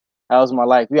yeah, that was my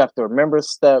life. You have to remember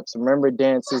steps, remember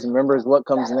dances, remember what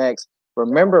comes next,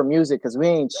 remember music, because we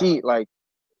ain't cheat. Like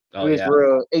we was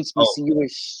real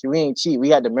HBCU-ish. We ain't cheat. We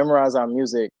had to memorize our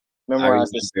music,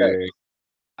 memorize the steps."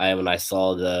 When I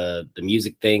saw the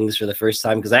music things for the first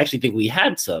time, because I actually think we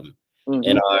had some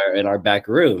in our back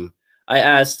room.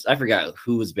 I forgot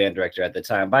who was band director at the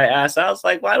time, but I was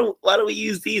like, why don't we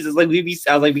use these? It's like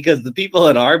I was like, because the people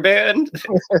in our band,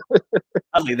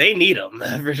 I was like, they need them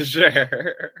for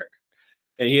sure.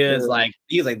 And he was like,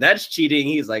 that's cheating.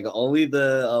 He's like, only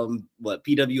the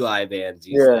PWI bands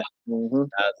use that. I was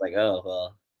like, oh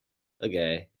well,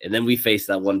 okay. And then we faced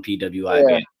that one PWI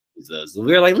band. So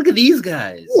we were like, look at these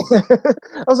guys.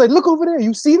 I was like, look over there.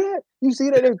 You see that? You see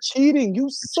that? They're cheating. You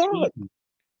suck.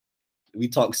 We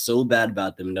talk so bad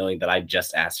about them knowing that I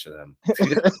just asked for them.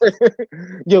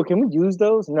 Yo, can we use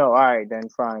those? No. All right, then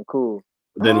fine, cool.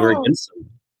 Then we're against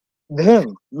them.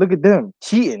 Them. Look at them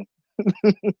cheating.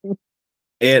 and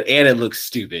it looks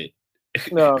stupid.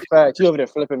 No, in fact, you over there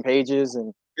flipping pages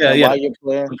and while you're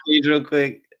playing. Page real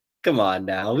quick. Come on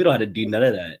now. We don't have to do none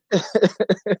of that.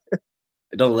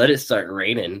 Don't let it start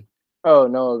raining. Oh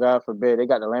no, God forbid. They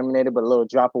got the laminated, but a little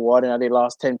drop of water. Now they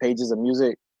lost 10 pages of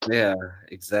music. Yeah,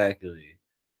 exactly.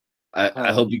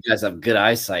 I hope you guys have good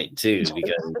eyesight too,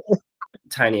 because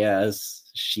tiny ass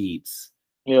sheets.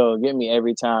 Yo, get me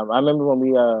every time. I remember when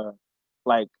we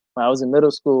when I was in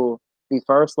middle school, the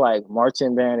first like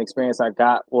marching band experience I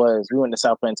got was we went to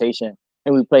South Plantation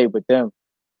and we played with them.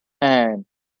 And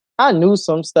I knew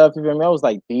some stuff, I was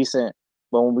like decent.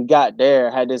 But when we got there,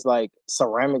 I had this like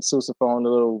ceramic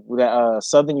sousaphone, that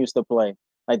Southern used to play,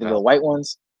 like the little white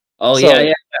ones. Oh, so,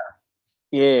 yeah.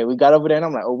 Yeah, we got over there and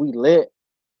I'm like, oh, we lit.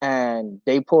 And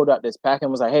they pulled out this pack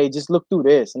and was like, hey, just look through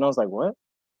this. And I was like, what?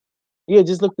 Yeah,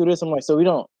 just look through this. I'm like, so we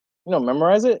don't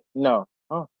memorize it? No.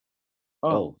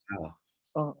 Oh,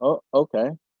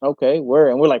 okay.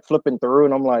 We're like flipping through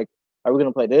and I'm like, are we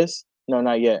gonna play this? No,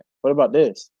 not yet. What about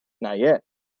this? Not yet.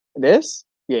 This?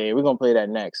 Yeah, we're gonna play that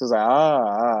next. It was like,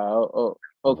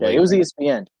 okay. Wait. It was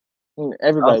ESPN.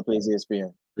 Everybody plays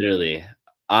ESPN. Literally.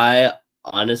 I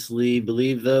honestly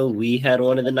believe though we had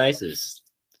one of the nicest,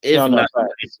 if not the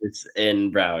nicest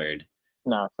in Broward.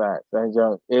 Nah, fact.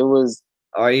 It was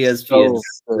our ESPN.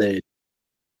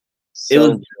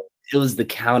 It was the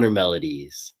counter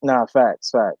melodies. Nah,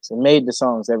 facts. It made the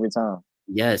songs every time.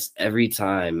 Yes, every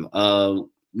time.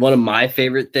 One of my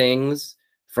favorite things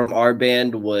from our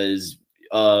band was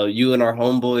you and our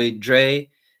homeboy Dre.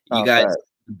 You guys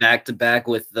back to back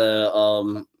with the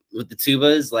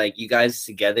tubas, like you guys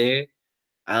together.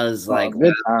 I was like,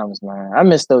 good times, man. I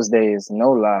miss those days,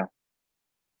 no lie.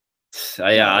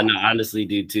 Yeah, I honestly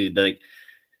do too. Like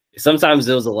sometimes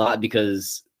it was a lot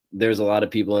because there's a lot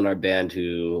of people in our band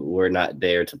who were not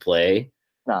there to play.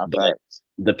 But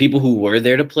the people who were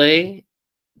there to play,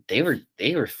 they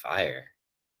were fire.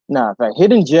 Nah, fact.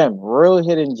 Hidden gem, real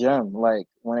hidden gem. Like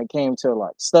when it came to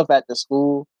like stuff at the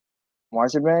school,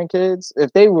 marching band kids,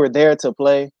 if they were there to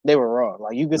play, they were raw.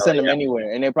 Like you could send them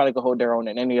anywhere, and they probably could hold their own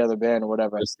in any other band or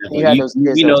whatever. You had those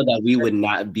kids. We know that we would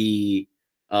not be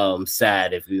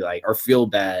sad if we or feel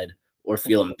bad or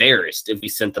feel embarrassed if we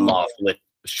sent them off with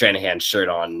Stranahan's shirt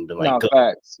on to go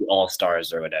to All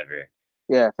Stars or whatever.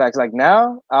 Yeah, facts. Like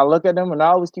now, I look at them and I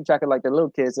always keep track of like the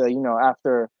little kids.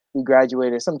 After we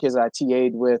graduated, some kids I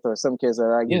TA'd with, or some kids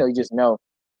are like, Yeah. you just know,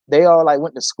 they all like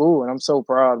went to school, and I'm so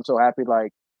proud. I'm so happy.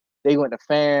 Like they went to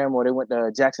FAM or they went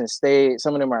to Jackson State.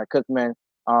 Some of them are at Cookman.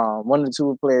 One of the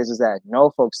two players is at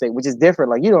Norfolk State, which is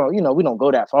different. Like we don't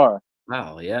go that far.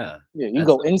 Wow, yeah. Yeah, you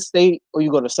go in state or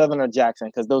you go to Southern or Jackson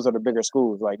because those are the bigger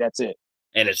schools. Like that's it.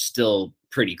 And it's still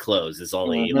pretty close. It's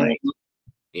only like,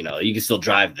 you can still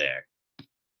drive there.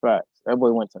 Right. That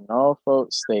boy went to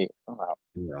Norfolk State. Wow.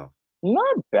 No.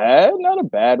 Not bad. Not a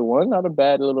bad one. Not a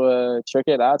bad little trick.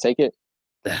 I'll take it.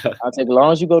 I'll take it. As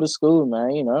long as you go to school,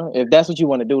 man. If that's what you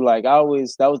want to do. Like that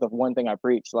was the one thing I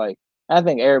preach. Like I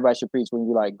think everybody should preach when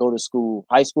you like go to school.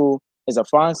 High school is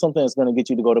find something that's going to get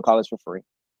you to go to college for free.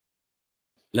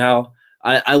 Now,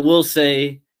 I will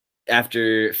say,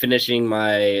 after finishing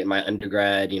my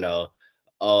undergrad,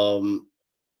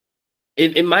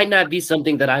 it might not be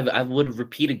something that I would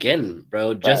repeat again,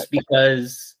 bro. Just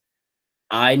because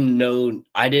I didn't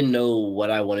know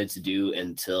what I wanted to do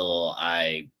until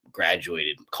I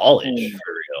graduated college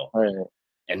for real. Right.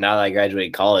 And now that I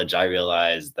graduated college, I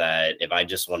realized that if I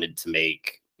just wanted to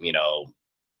make,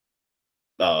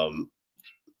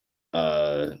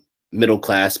 middle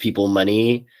class people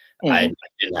money, I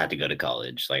didn't have to go to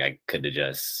college. Like I could have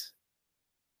just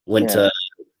went to,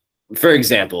 for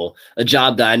example, a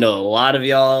job that I know a lot of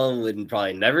y'all would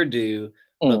probably never do,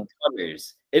 but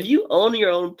plumbers. If you own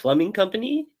your own plumbing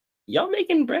company, y'all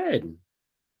making bread.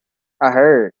 I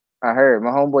heard my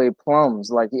homeboy plums.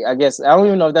 Like I guess I don't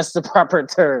even know if that's the proper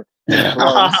term.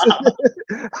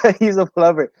 He's a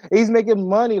plumber. He's making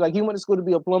money. Like he went to school to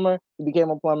be a plumber. He became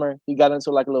a plumber. He got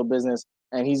into like a little business,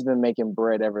 and he's been making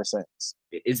bread ever since.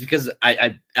 It's because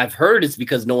I've heard it's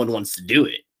because no one wants to do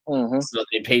it, so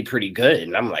they pay pretty good.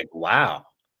 And I'm like, wow,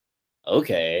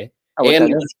 okay.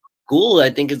 And school, I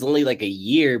think is only like a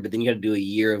year, but then you got to do a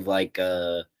year of like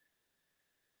I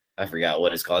forgot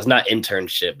what it's called. It's not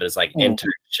internship, but it's like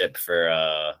internship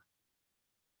for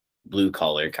blue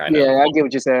collar kind of. Yeah, I get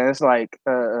what you're saying. It's like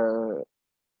I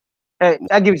get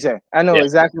what you're saying. I know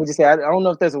exactly what you're saying. I don't know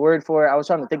if there's a word for it. I was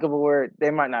trying to think of a word.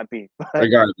 There might not be.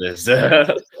 Regardless.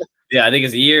 Yeah, I think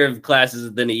it's a year of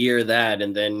classes, then a year of that,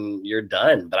 and then you're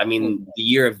done. But I mean, the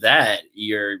year of that,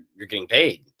 you're getting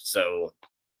paid. So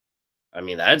I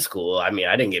mean, that's cool. I mean,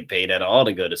 I didn't get paid at all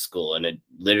to go to school, and it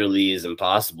literally is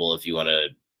impossible if you want to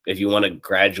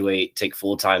graduate, take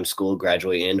full-time school,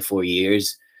 graduate in 4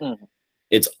 years.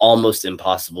 It's almost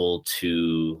impossible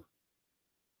to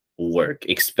work,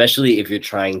 especially if you're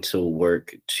trying to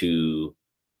work to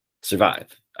survive.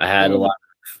 I had a lot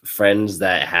of friends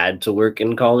that had to work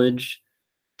in college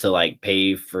to like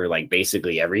pay for like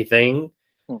basically everything.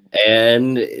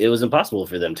 And it was impossible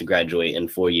for them to graduate in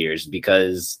 4 years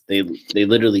because they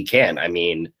literally can't. I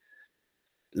mean,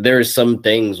 there are some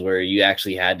things where you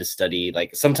actually had to study.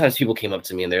 Like sometimes people came up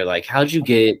to me and they're like, how'd you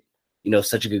get,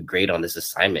 such a good grade on this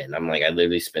assignment? And I'm like, I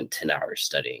literally spent 10 hours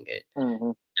studying it.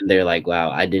 And they're like, wow,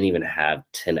 I didn't even have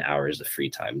 10 hours of free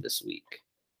time this week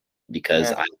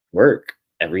because I work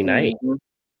every night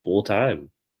full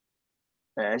time.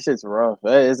 Man, it's just rough.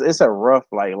 It's a rough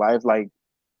life. Like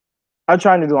I'm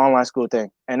trying to do online school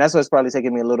thing, and that's what's probably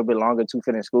taking me a little bit longer to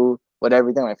finish school with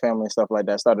everything like family and stuff like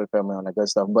that. Started a family on that good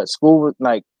stuff, but school,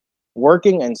 like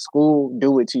working and school,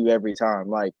 do it to you every time.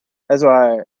 Like that's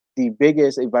why the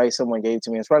biggest advice someone gave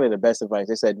to me, it's probably the best advice.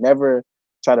 They said never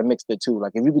try to mix the two.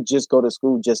 Like if you could just go to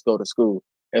school, just go to school.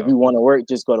 If you want to work,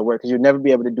 just go to work, because you'll never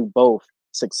be able to do both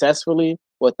successfully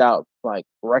without like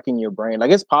wrecking your brain.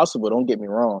 Like it's possible. Don't get me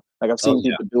wrong. Like I've seen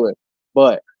people do it,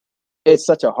 but it's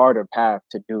such a harder path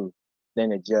to do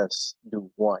than to just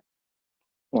do one.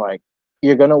 Like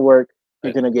you're gonna work,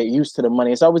 you're gonna get used to the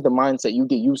money. It's always the mindset. You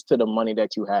get used to the money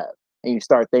that you have, and you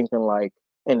start thinking like,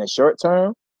 in the short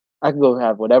term, I can go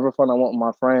have whatever fun I want with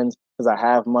my friends because I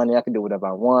have money. I can do whatever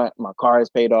I want. My car is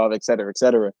paid off, et cetera, et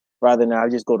cetera. Rather than I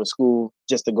just go to school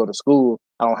just to go to school.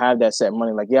 I don't have that set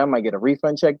money. Like, yeah, I might get a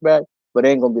refund check back, but it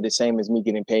ain't gonna be the same as me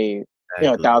getting paid,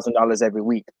 $1,000 every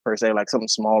week per se, like something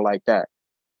small like that.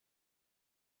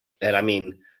 And I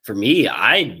mean, for me,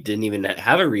 I didn't even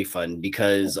have a refund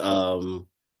because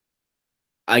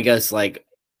I guess like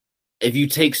if you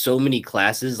take so many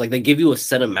classes, like they give you a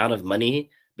set amount of money,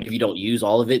 but if you don't use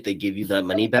all of it, they give you that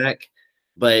money back.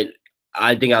 But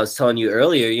I think I was telling you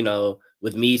earlier,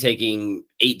 with me taking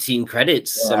 18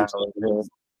 credits,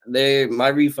 my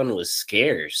refund was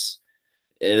scarce.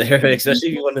 Especially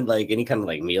if you wanted like any kind of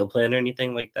like meal plan or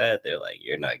anything like that, they're like,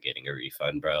 you're not getting a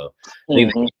refund, bro. I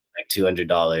think they gave me like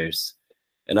 $200.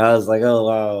 And I was like, oh,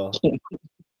 wow.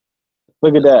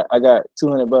 Look at that. I got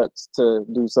 $200 to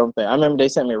do something. I remember they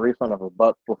sent me a refund of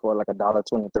 $1 before, like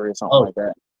 $1.23 or something Oh, like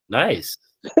that. nice.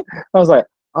 I was like,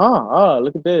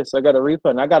 look at this. I got a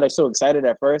refund. I got so excited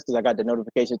at first because I got the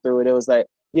notification through it. It was like,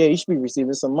 yeah, you should be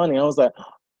receiving some money. I was like,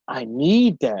 I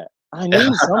need that. I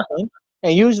need something.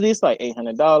 And usually it's like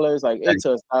 $800, like $8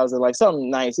 to $1,000, like something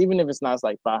nice. Even if it's not, it's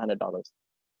like $500.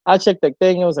 I checked the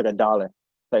thing, it was like $1.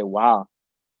 Like, wow.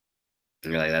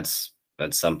 You're like, that's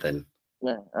something.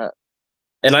 Yeah,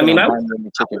 and I mean, I was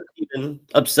was even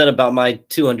upset about my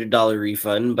 $200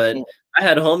 refund, but I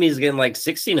had homies getting like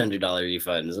 $1,600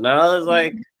 refunds, and I was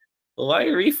like, well, why are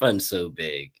your refunds so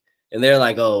big? And they're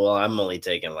like, oh, well, I'm only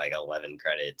taking like 11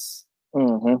 credits.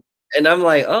 And I'm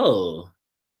like, oh,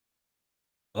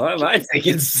 why am I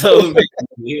taking so big?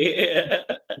 Yeah.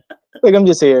 Like, I'm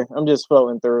just here. I'm just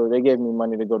floating through. They gave me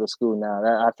money to go to school now.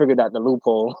 I figured out the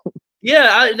loophole. Yeah,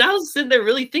 I was sitting there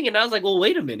really thinking. I was like, well,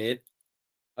 wait a minute.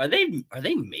 Are they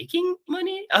making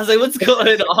money? I was like, what's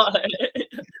going on?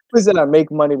 Listen, I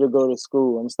make money to go to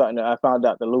school. I found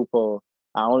out the loophole.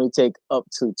 I only take up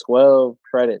to 12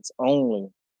 credits only,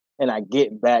 and I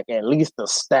get back at least a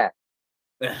stack.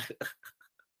 Like,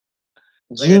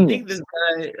 I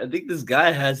think this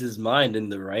guy has his mind in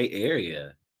the right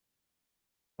area.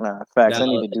 Facts. Now, I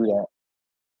need to do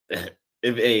that.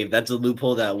 If that's a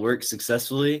loophole that works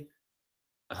successfully,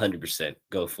 100%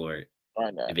 go for it.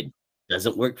 If it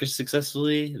doesn't work for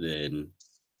successfully, then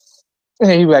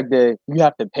hey, back there, you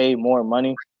have to pay more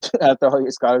money after all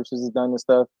your scholarships is done and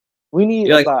stuff. We need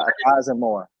about 1,000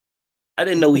 more. I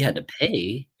didn't know we had to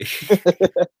pay.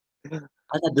 I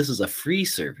thought this was a free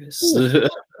service.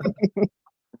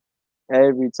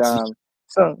 Every time.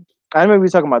 So I remember we were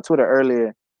talking about Twitter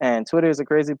earlier, and Twitter is a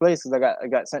crazy place because I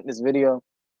got sent this video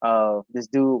of this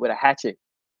dude with a hatchet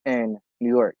in New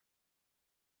York.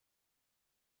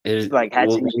 It's like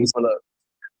hatching people up.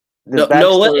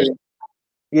 No way.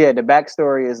 Yeah, the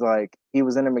backstory is like he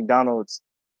was in a McDonald's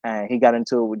and he got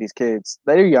into it with these kids.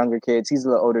 They're younger kids. He's a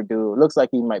little older dude. Looks like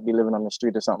he might be living on the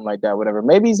street or something like that, whatever.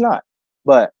 Maybe he's not.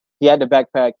 But he had the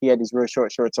backpack. He had these real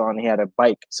short shorts on. He had a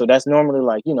bike. So that's normally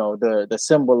like, the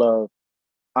symbol of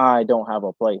I don't have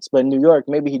a place. But in New York,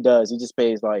 maybe he does. He just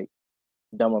pays like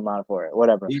dumb amount for it,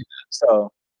 whatever. Yeah.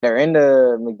 So they're in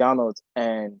the McDonald's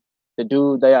and the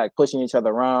dude, they like pushing each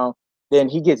other around. Then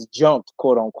he gets jumped,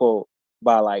 quote unquote,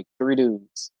 by like 3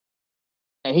 dudes.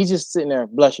 And he's just sitting there,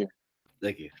 bless you.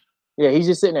 Thank you. Yeah, he's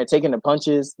just sitting there taking the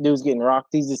punches. Dude's getting rocked.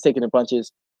 He's just taking the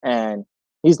punches. And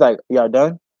he's like, y'all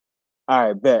done? All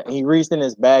right, bet. And he reached in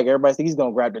his bag. Everybody thinks he's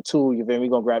going to grab the tool. You feel me? He's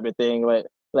going to grab the thing,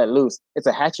 let loose. It's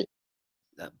a hatchet.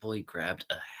 That boy grabbed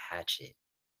a hatchet.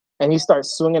 And he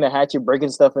starts swinging the hatchet,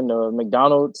 breaking stuff in the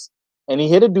McDonald's. And he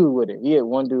hit a dude with it. He hit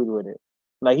one dude with it.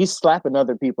 Like, he's slapping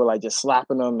other people, like just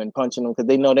slapping them and punching them because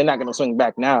they know they're not going to swing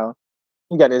back now.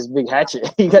 He got this big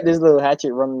hatchet. He got this little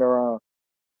hatchet running around.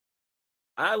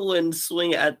 I wouldn't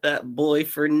swing at that boy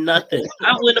for nothing.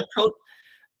 I wouldn't approach.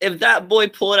 If that boy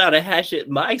pulled out a hatchet,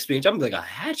 my experience, I'm like, a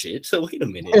hatchet? So wait a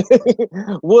minute.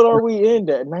 What are we in?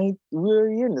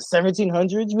 We're in the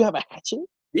 1700s? You have a hatchet?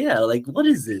 Yeah, like, what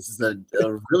is this? It's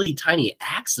a really tiny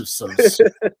axe of some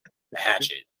sort.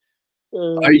 Hatchet.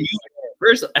 Are you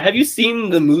first? Have you seen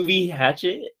the movie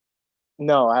Hatchet?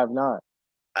 No, I have not.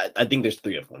 I think there's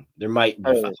 3 of them. There might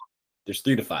be 5. There's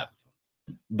 3 to 5,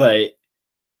 but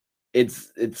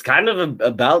it's kind of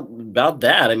about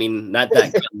that. I mean, not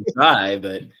that dry,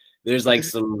 but there's like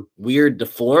some weird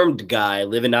deformed guy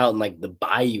living out in like the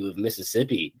bayou of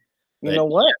Mississippi. You know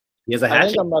what? He has a hatchet. I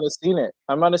think I might have seen it.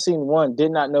 I might have seen one.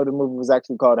 Did not know the movie was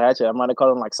actually called Hatchet. I might have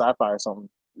called him like sci-fi or something.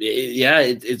 Yeah,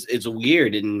 it's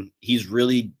weird, and he's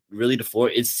really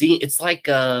deformed. It's like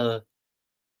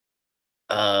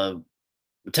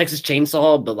Texas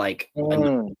Chainsaw, but like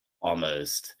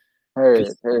almost. Heard.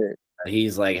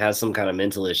 He's like has some kind of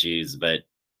mental issues, but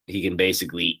he can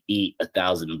basically eat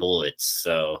 1,000 bullets.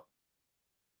 So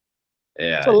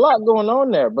yeah, it's a lot going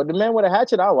on there. But the man with a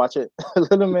hatchet, I'll watch it.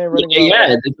 Little man running.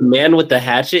 Yeah, the man with the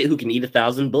hatchet who can eat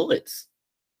 1,000 bullets.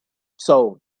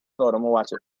 So I'm gonna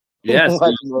watch it. Yes,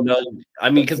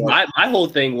 I mean, because my whole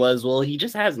thing was, well, he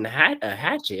just has a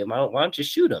hatchet. Why don't you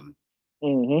shoot him?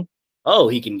 Mm-hmm. Oh,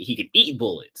 he can eat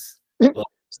bullets. Well,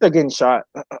 still getting shot.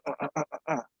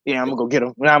 Yeah, I'm gonna go get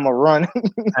him. Now I'm gonna run.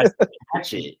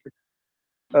 Hatchet.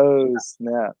 Oh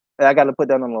snap! I got to put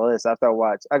that on the list after I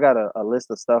watch. I got a list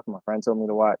of stuff my friend told me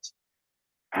to watch.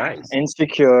 Nice.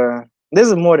 Insecure. This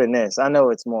is more than this. I know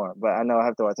it's more, but I know I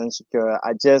have to watch Insecure.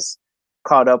 I just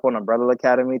caught up on Umbrella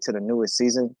Academy to the newest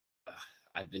season.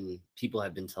 People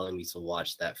have been telling me to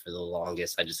watch that for the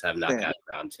longest. I just have not gotten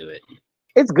around to it.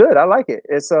 It's good. I like it.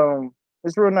 It's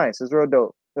real nice. It's real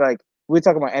dope. Like we were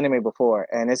talking about anime before,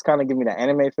 and it's kind of giving me the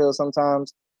anime feel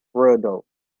sometimes. Real dope,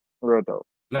 real dope.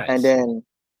 Nice. And then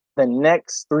the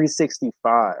next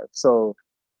 365. So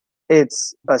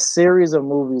it's a series of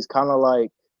movies, kind of like,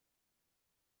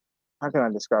 how can I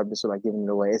describe this without giving it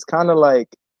away? It's kind of like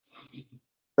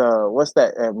what's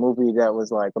that movie that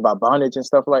was like about bondage and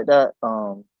stuff like that?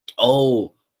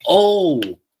 Oh,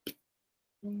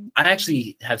 I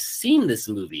actually have seen this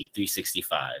movie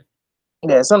 365.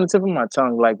 Yeah, it's on the tip of my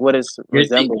tongue. Like what is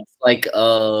resembled? Like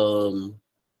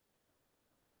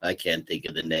I can't think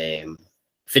of the name.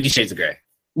 50 Shades of Grey.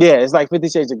 Yeah, it's like 50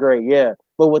 Shades of Grey. Yeah,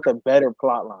 but with a better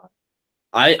plot line.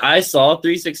 I saw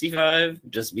 365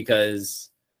 just because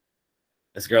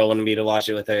this girl wanted me to watch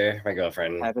it with her, my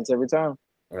girlfriend. Happens every time.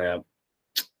 Yeah.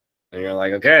 And you're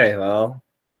like, okay, well,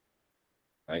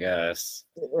 I guess.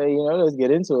 You know, let's get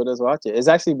into it. Let's watch it. It's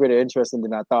actually pretty interesting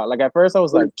than I thought. Like at first I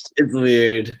was like, it's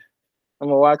weird. I'm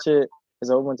gonna watch it.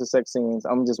 There's a whole bunch of sex scenes.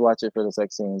 I'm gonna just watch it for the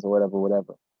sex scenes or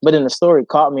whatever. But then the story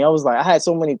caught me. I was like, I had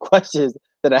so many questions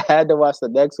that I had to watch the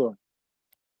next one.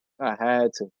 I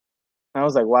had to. I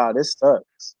was like, wow, this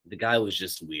sucks. The guy was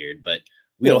just weird, but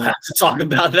we don't have to talk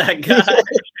about that guy.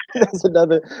 That's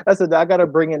another. I gotta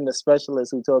bring in the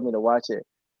specialist who told me to watch it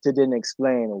to then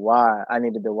explain why I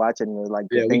needed to watch it. And it was like,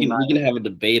 yeah, we can have a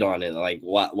debate on it. Like,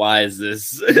 why is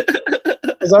this?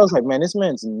 Because I was like, man, this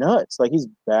man's nuts. Like he's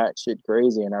batshit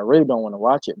crazy, and I really don't want to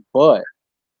watch it. But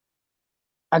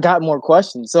I got more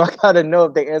questions, so I gotta know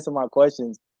if they answer my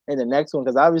questions in the next one.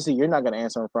 Because obviously you're not gonna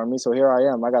answer them for me. So here I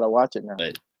am. I gotta watch it now.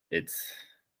 But it's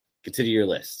consider your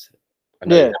list. I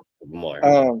know you have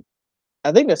more.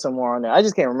 I think there's some more on there. I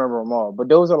just can't remember them all. But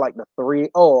those are like the three.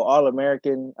 Oh, All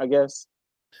American, I guess.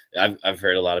 I've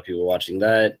heard a lot of people watching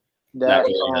that.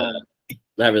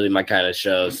 Not really my kind of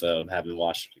show, so I haven't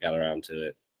got around to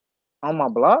it. On My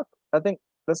Block, I think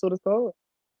that's what it's called.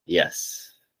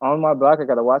 Yes. On My Block, I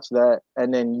gotta watch that.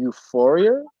 And then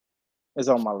Euphoria is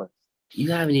on my list.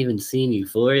 You haven't even seen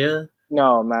Euphoria?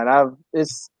 No, man.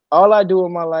 It's all I do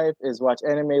in my life is watch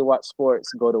anime, watch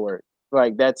sports, go to work.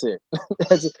 Like that's it.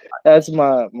 that's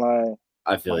my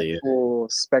I feel you. Full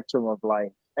spectrum of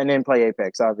life. And then play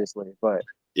Apex, obviously. But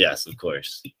yes, of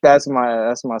course. That's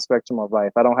my spectrum of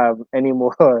life. I don't have any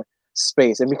more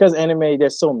space. And because anime,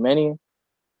 there's so many,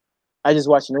 I just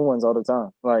watch new ones all the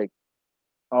time. Like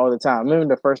all the time. I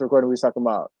remember the first recording we was talking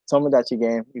about Tomodachi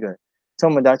Game.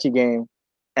 Tomodachi Game.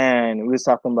 And we was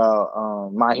talking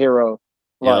about My Hero.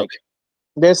 Like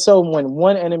there's when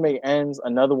one anime ends,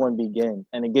 another one begins,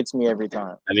 and it gets me every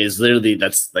time. I mean, it's literally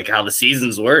that's like how the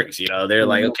seasons works. You know, they're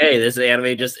like, okay, this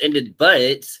anime just ended,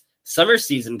 but summer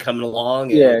season coming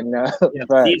along. And,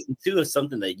 season 2 of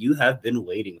something that you have been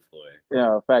waiting for.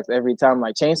 Yeah, facts. Every time,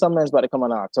 like Chainsaw Man's about to come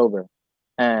out in October,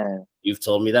 and you've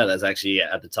told me that's actually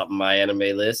at the top of my anime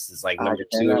list. It's like number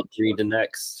 2 or 3 the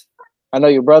next. I know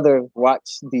your brother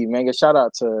watched the manga. Shout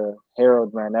out to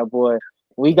Harold, man. That boy.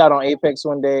 We got on Apex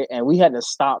one day and we had to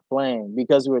stop playing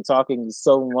because we were talking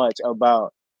so much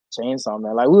about Chainsaw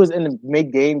Man. Like we was in the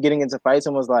mid game getting into fights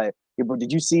and was like, "Hey, bro,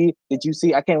 did you see?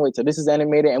 I can't wait till this is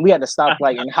animated." And we had to stop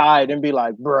like and hide and be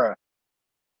like, "Bruh,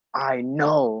 I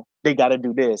know they got to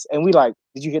do this." And we like,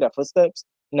 "Did you hear that footsteps?"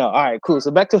 No. All right, cool.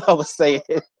 So back to what I was saying.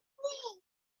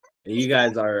 You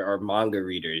guys are manga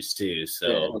readers too,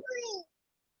 so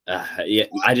yeah,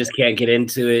 I just can't get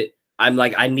into it. I'm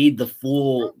like, I need the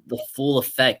full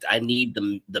effect. I need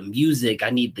the music.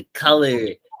 I need the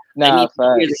color. I need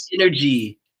the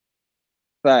energy.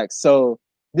 Facts. So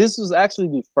this was actually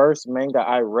the first manga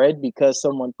I read because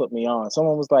someone put me on.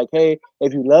 Someone was like, "Hey,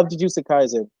 if you love Jujutsu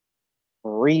Kaisen,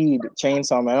 read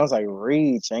Chainsaw Man." I was like,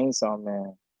 "Read Chainsaw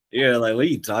Man." Yeah, like what are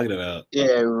you talking about?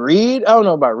 Yeah, read. I don't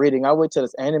know about reading. I wait till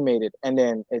it's animated, and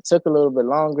then it took a little bit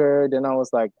longer. Then I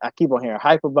was like, I keep on hearing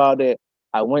hype about it.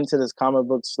 I went to this comic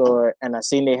book store and I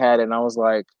seen they had it and I was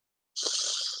like,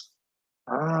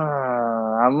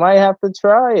 I might have to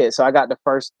try it. So I got the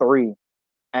first 3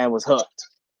 and was hooked.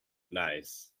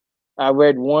 Nice. I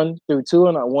read 1 through 2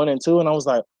 and 1 and 2 and I was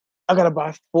like, I gotta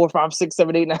buy 4, 5, 6,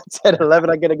 7, 8, 9, 10, 11.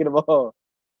 I gotta get them all.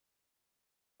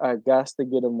 I got to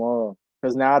get them all.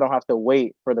 Because now I don't have to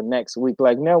wait for the next week.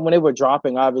 Like now when they were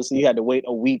dropping, obviously you had to wait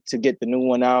a week to get the new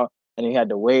one out and you had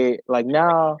to wait. Like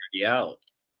now.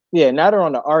 Yeah, now they're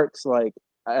on the arcs. Like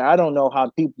I don't know how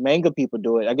manga people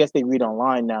do it. I guess they read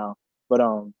online now, but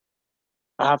I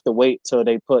have to wait till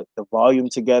they put the volume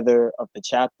together of the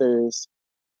chapters.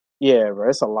 Yeah, bro,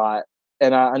 it's a lot,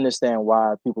 and I understand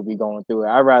why people be going through it.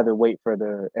 I'd rather wait for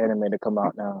the anime to come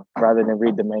out now rather than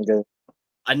read the manga.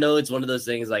 I know it's one of those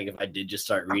things. Like if I did just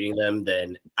start reading them,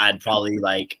 then I'd probably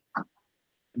like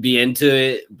be into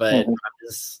it, but I'm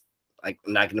just like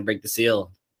I'm not gonna break the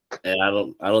seal. and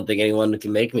I don't think anyone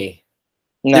can make me.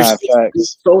 Nah, There's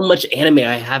facts. so much anime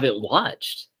I haven't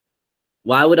watched.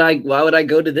 Why would I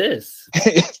go to this?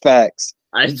 Facts.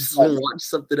 I just will watch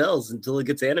something else until it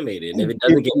gets animated. And if it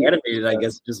doesn't get animated, I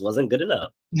guess it just wasn't good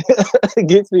enough. It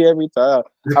gets me every time.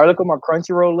 I look at my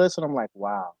Crunchyroll list and I'm like,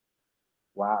 wow,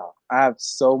 I have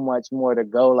so much more to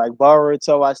go. Like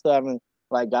Boruto, I still haven't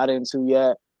like got into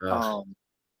yet.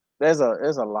 There's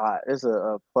a lot. There's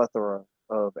a plethora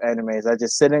of animes. I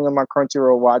just sitting on my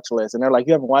Crunchyroll watch list, and they're like,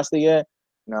 "You haven't watched it yet?"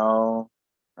 No.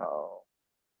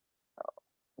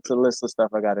 It's a list of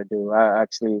stuff I got to do.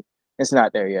 It's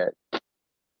not there yet.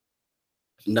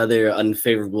 Another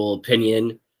unfavorable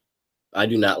opinion. I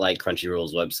do not like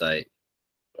Crunchyroll's website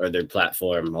or their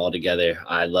platform altogether.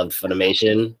 I loved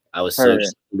Funimation. I was so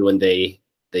excited when they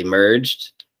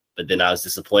merged, but then I was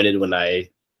disappointed when I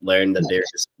learned that they're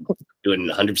just doing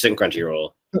 100%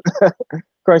 Crunchyroll.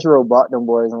 Crunchyroll bought them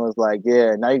boys and was like,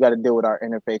 "Yeah, now you got to deal with our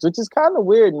interface," which is kind of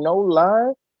weird. No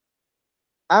lie.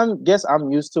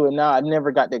 I'm used to it now. I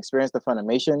never got to experience the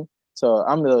Funimation, so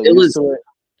I'm a little used to it.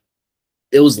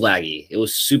 It was laggy. It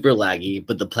was super laggy,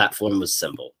 but the platform was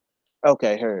simple.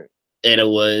 Okay, heard. And it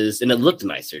looked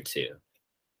nicer too.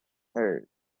 Heard.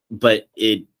 But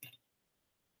it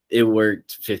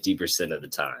worked 50% of the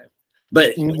time.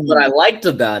 But what I liked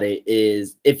about it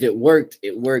is if it worked,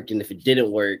 it worked. And if it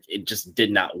didn't work, it just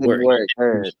did not work. It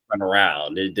didn't just run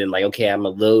around. It didn't like, okay, I'm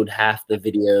going to load half the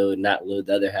video and not load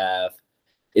the other half.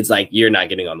 It's like, you're not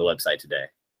getting on the website today.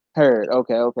 Heard.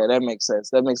 Okay. That makes sense.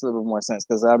 That makes a little bit more sense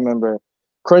because I remember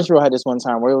Crunchyroll had this one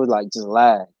time where it would like just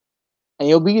lag. And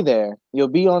you'll be there. You'll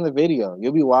be on the video.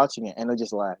 You'll be watching it and it'll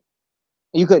just lag.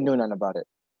 You couldn't do nothing about it.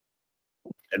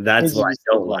 And that's what I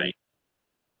don't like.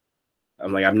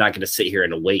 I'm like, I'm not going to sit here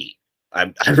and wait.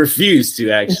 I refuse to,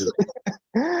 actually.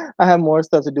 I have more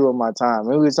stuff to do with my time.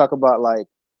 Maybe we talk about like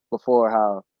before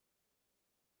how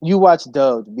you watch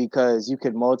dubbed because you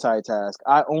can multitask.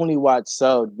 I only watch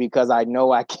subbed because I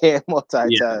know I can't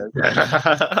multitask.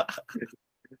 Yeah.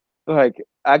 Like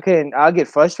I'll get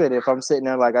frustrated if I'm sitting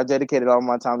there like I dedicated all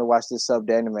my time to watch this subbed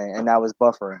anime and I was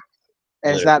buffering.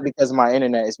 And it's not because of my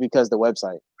internet, it's because the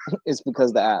website. It's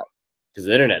because the app. Because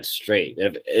the internet's straight.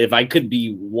 If I could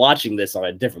be watching this on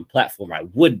a different platform, I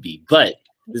would be. But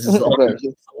this is the only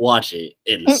to watch it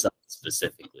in the sub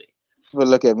specifically. But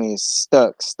look at me,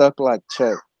 stuck like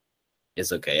Chuck.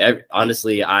 It's okay.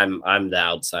 Honestly, I'm the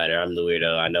outsider. I'm the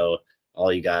weirdo. I know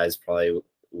all you guys probably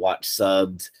watch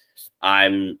subbed.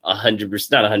 I'm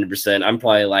 100%, not 100%. I'm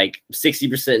probably like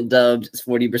 60% dubbed,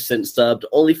 40% subbed,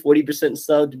 only 40%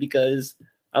 subbed because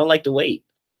I don't like to wait.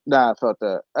 Nah, I felt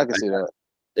that. I can see that.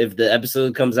 If the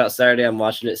episode comes out Saturday, I'm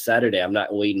watching it Saturday. I'm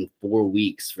not waiting 4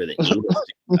 weeks for the English to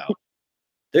come out.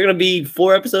 They're gonna be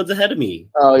 4 episodes ahead of me.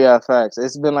 Oh yeah, facts.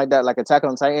 It's been like that, like Attack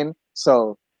on Titan.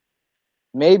 So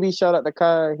maybe shout out to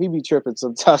Kai. He be tripping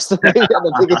sometimes. So maybe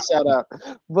a big shout out.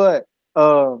 But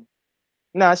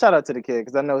shout out to the kid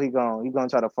because I know he gonna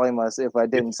try to flame us if I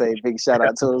didn't say big shout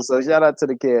out to him. So shout out to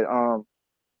the kid.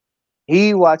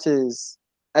 He watches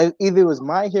either it was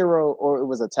My Hero or it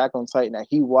was Attack on Titan that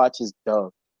he watches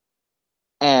dubbed.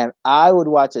 And I would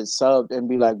watch it subbed and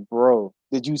be like, bro,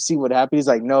 did you see what happened? He's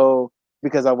like, no,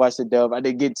 because I watched it dub. I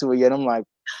didn't get to it yet. I'm like,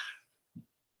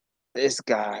 this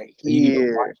guy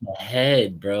here.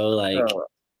 Ahead, bro. Like,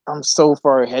 I'm so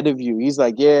far ahead of you. He's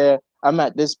like, yeah, I'm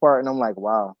at this part. And I'm like,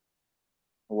 wow.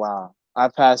 I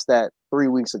passed that 3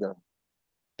 weeks ago.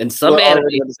 And some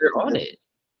animes are on it.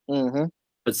 Mm-hmm.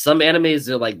 But some animes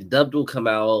are like, the dubbed will come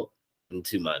out in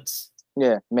 2 months.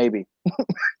 Yeah, maybe.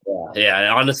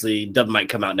 Yeah, honestly, dub might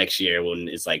come out next year when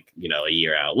it's like, a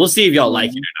year out. We'll see if y'all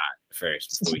like it or not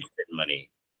first before we spend money.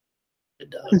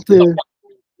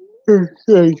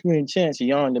 Chance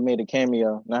yawned and made a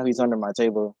cameo. Now he's under my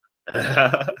table.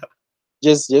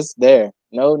 just there.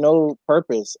 No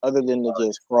purpose other than to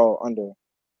just crawl under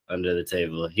the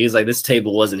table. He's like, this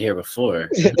table wasn't here before.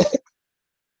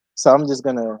 So I'm just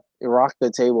gonna rock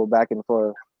the table back and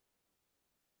forth.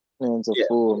 Man's a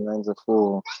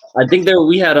fool. I think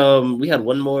we had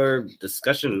one more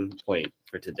discussion point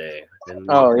for today.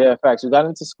 Oh yeah, facts. We got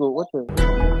into school. What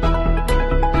the?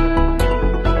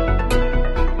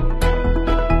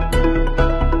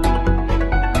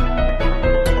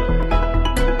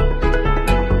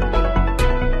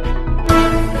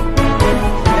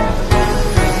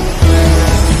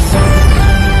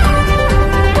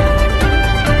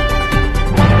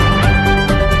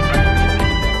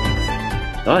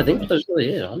 Oh, I think that's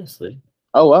really it, honestly.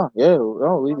 Oh wow, yeah.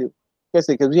 Oh, we do. Guess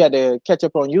it because we had to catch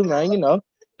up on you, man.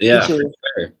 Yeah, sure.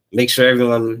 Make sure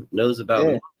everyone knows about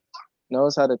me.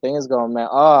 Knows how the thing is going, man.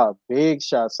 Big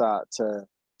shouts out to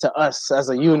to us as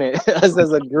a unit, us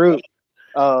as a group.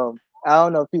 I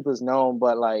don't know if people's known,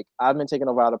 but like I've been taking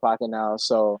over Out of Pocket now,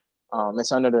 so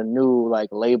it's under the new like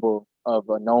label of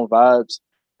Known Vibes,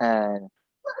 and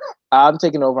I'm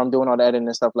taking over. I'm doing all the editing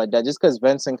and stuff like that, just because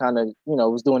Vincent kind of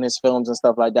was doing his films and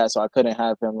stuff like that, so I couldn't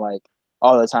have him like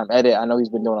all the time edit. I know he's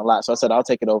been doing a lot, so I said I'll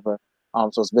take it over.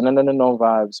 So it's been under the Known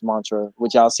Vibes mantra,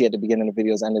 which y'all see at the beginning of the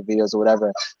videos, end of videos, or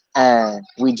whatever. And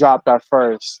we dropped our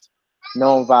first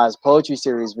Known Vibes poetry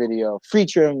series video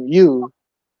featuring you,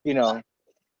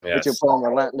 with your poem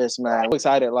Relentless, man. I'm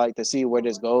excited like to see where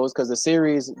this goes because the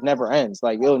series never ends.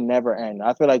 Like it'll never end.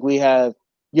 I feel like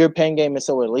your pen game is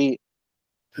so elite.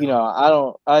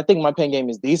 I think my pen game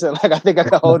is decent. Like I think I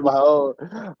can hold my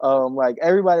own. Like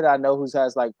everybody that I know who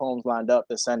has like poems lined up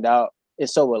to send out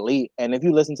is so elite. And if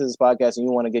you listen to this podcast and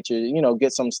you want to get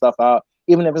get some stuff out,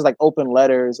 even if it's like open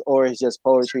letters or it's just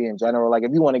poetry in general, like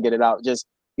if you want to get it out, just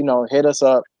hit us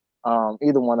up.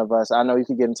 Either one of us. I know you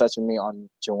can get in touch with me on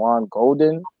Juwan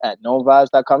Golden at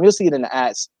knownvibes.com. You'll see it in the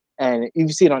ads, and if you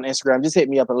see it on Instagram, just hit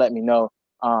me up and let me know.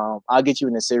 I'll get you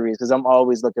in the series because I'm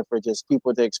always looking for just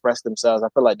people to express themselves. I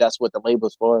feel like that's what the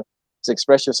label's for, to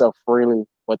express yourself freely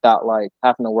without like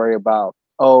having to worry about,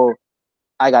 oh,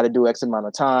 I got to do X amount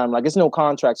of time. Like it's no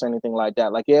contracts or anything like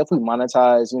that. Like, yeah, if we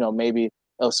monetize, maybe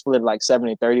it'll split like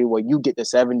 70-30 where you get the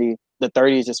 70, the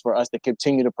 30 is just for us to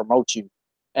continue to promote you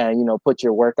and, put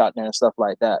your work out there and stuff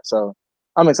like that. So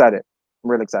I'm excited.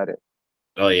 I'm really excited.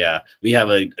 Oh yeah. We have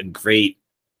a great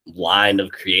line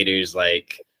of creators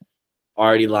like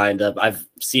already lined up. I've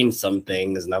seen some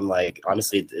things and I'm like,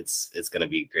 honestly, it's going to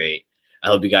be great. I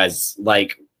hope you guys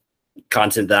like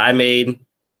content that I made.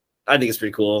 I think it's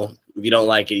pretty cool. If you don't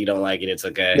like it, you don't like it. It's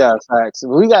okay. Yeah, facts.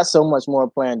 We got so much more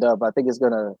planned up. I think it's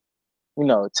going to,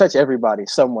 touch everybody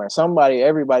somewhere.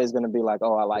 Everybody's going to be like,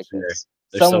 oh, I like this.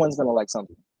 Someone's going to like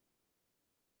something.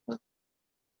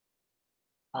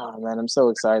 Oh, man, I'm so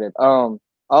excited.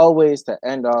 Always to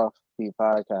end off the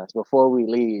podcast, before we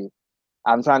leave,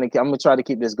 I'm going to try to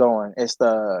keep this going. It's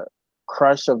the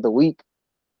crush of the week.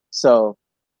 So,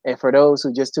 and for those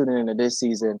who just tuned into this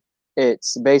season,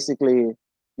 it's basically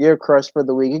your crush for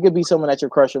the week. It could be someone that you're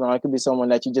crushing on. It could be someone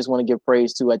that you just want to give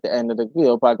praise to at the end of the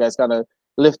podcast, kind of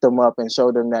lift them up and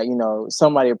show them that,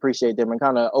 somebody appreciate them and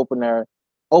kind of open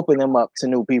them up to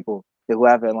new people who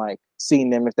haven't like seen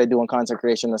them if they're doing content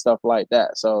creation and stuff like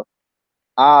that. So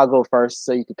I'll go first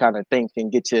so you can kind of think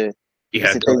and get your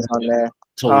things on there.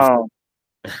 Totally.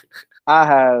 I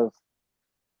have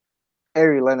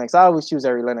Ari Lennox. I always choose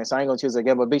Ari Lennox. I ain't gonna choose her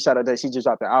again, but big shout out that she just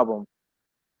dropped an album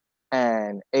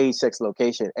and A6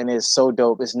 Location, and it's so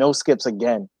dope. It's no skips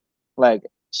again. Like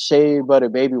Shea Butter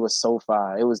Baby was so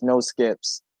fire. It was no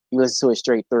skips. You listen to it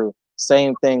straight through.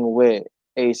 Same thing with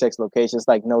A6 Location. It's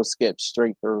like no skips,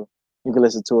 straight through. You can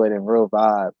listen to it in real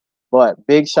vibe. But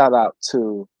big shout out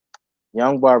to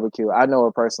Young Barbecue. I know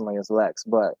her personally as Lex,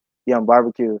 but Young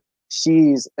Barbecue,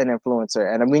 she's an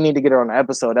influencer, and we need to get her on the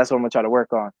episode. That's what I'm gonna try to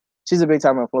work on. She's a big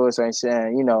time influencer,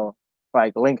 and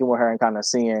like linking with her and kind of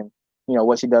seeing,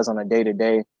 what she does on a day to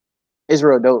day is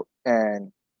real dope.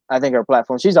 And I think her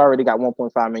platform, she's already got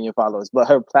 1.5 million followers, but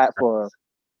her platform,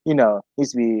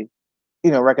 needs to be,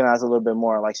 recognized a little bit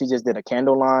more. Like she just did a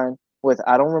candle line with,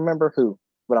 I don't remember who,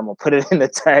 but I'm gonna put it in the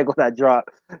tag when I drop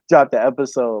the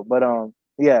episode. But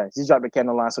yeah, she dropped a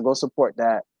candle line, so go support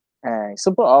that and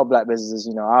support all Black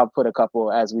businesses. I'll put a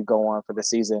couple as we go on for the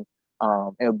season.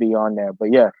 It'll be on there.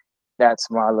 But yeah, that's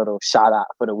my little shout out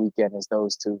for the weekend is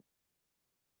those two.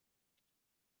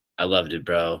 I loved it,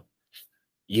 bro.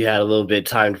 You had a little bit of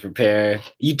time to prepare.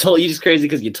 You just crazy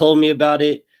because you told me about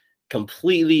it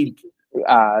completely.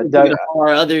 Our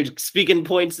other speaking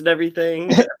points and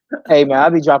everything. Hey man, I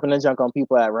be dropping the junk on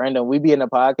people at random. We be in the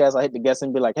podcast. I hit the guest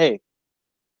and be like, "Hey,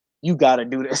 you gotta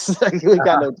do this." We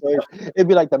got no choice. It'd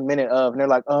be like the minute of, and they're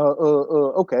like,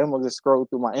 okay, I'm gonna just scroll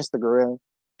through my Instagram.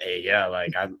 Hey, yeah,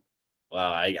 like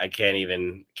I can't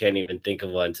even think of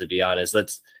one, to be honest.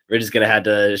 We're just gonna have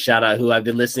to shout out who I've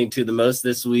been listening to the most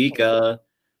this week. Erykah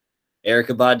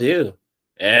Badu,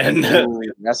 and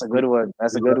that's a good one.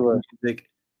 That's a good one.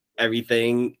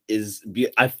 Everything is.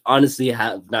 I honestly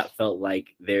have not felt like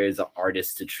there is an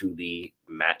artist to truly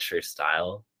match her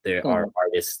style. There are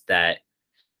artists that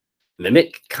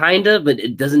mimic, kind of, but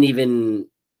it doesn't even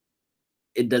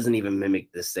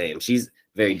mimic the same. She's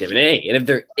very different. Hey, and if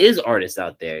there is artists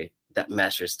out there that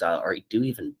match her style or do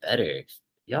even better,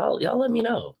 y'all let me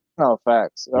know. No,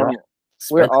 facts.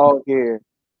 We're all here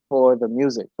for the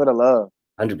music, for the love.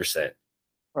 100%.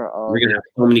 We're gonna have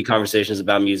so many conversations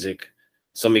about music,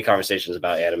 so many conversations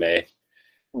about anime,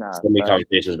 so many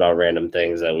conversations about random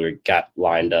things that we got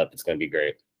lined up. It's gonna be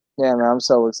great. Yeah, man, I'm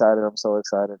so excited.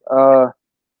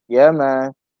 Yeah,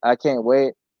 man. I can't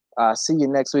wait. See you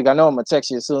next week. I know I'm gonna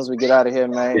text you as soon as we get out of here,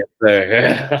 man. Yes,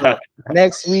 sir. So,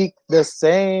 next week, the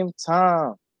same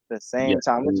time. The same Yes,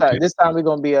 time. sir. This time we're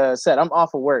gonna be set. I'm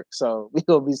off of work, so we're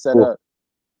gonna be set Cool. up.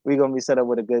 We're gonna be set up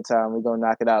with a good time. We're gonna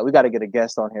knock it out. We gotta get a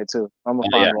guest on here too. I'm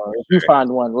gonna find one. If you find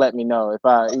one, let me know. If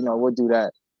we'll do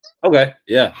that. Okay.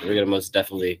 Yeah, we're gonna most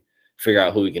definitely figure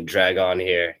out who we can drag on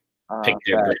here, pick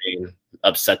their brain,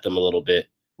 upset them a little bit.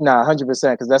 Nah,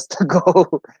 100%, because that's the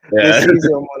goal. Yeah. This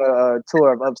season, I'm on a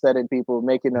tour of upsetting people,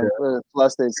 making them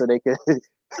flustered, so they can.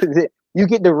 You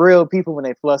get the real people when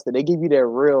they flustered. They give you their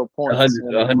real points.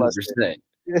 100%.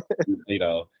 You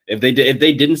know, if they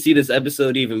didn't see this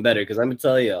episode, even better. Because I'm gonna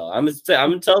tell y'all, I'm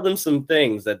gonna tell them some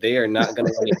things that they are not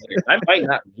gonna want to hear. I might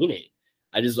not mean it.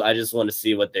 I just want to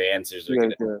see what their answers are gonna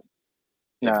be.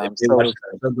 If they watch the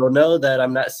episode, they'll know that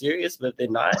I'm not serious. But if they're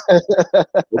not,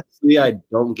 hopefully I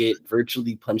don't get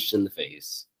virtually punched in the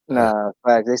face. Nah,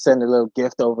 fact. They send a little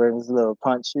gift over and a little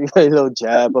punch, a little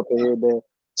jab up here, there,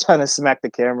 trying to smack the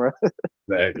camera.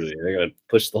 Exactly. They're gonna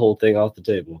push the whole thing off the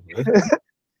table.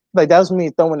 Like that was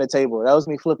me throwing the table. That was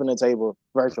me flipping the table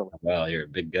virtually. Wow, you're a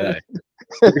big guy.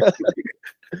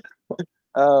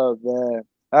 Oh man.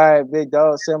 All right, big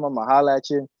dog. Sim, I'm gonna holler at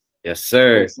you. Yes,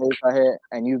 sir. Stay safe out here,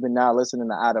 and you've been now listening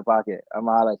to Out of Pocket. I'm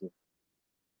gonna holler at you.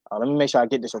 Let me make sure I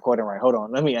get this recording right. Hold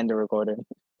on. Let me end the recording.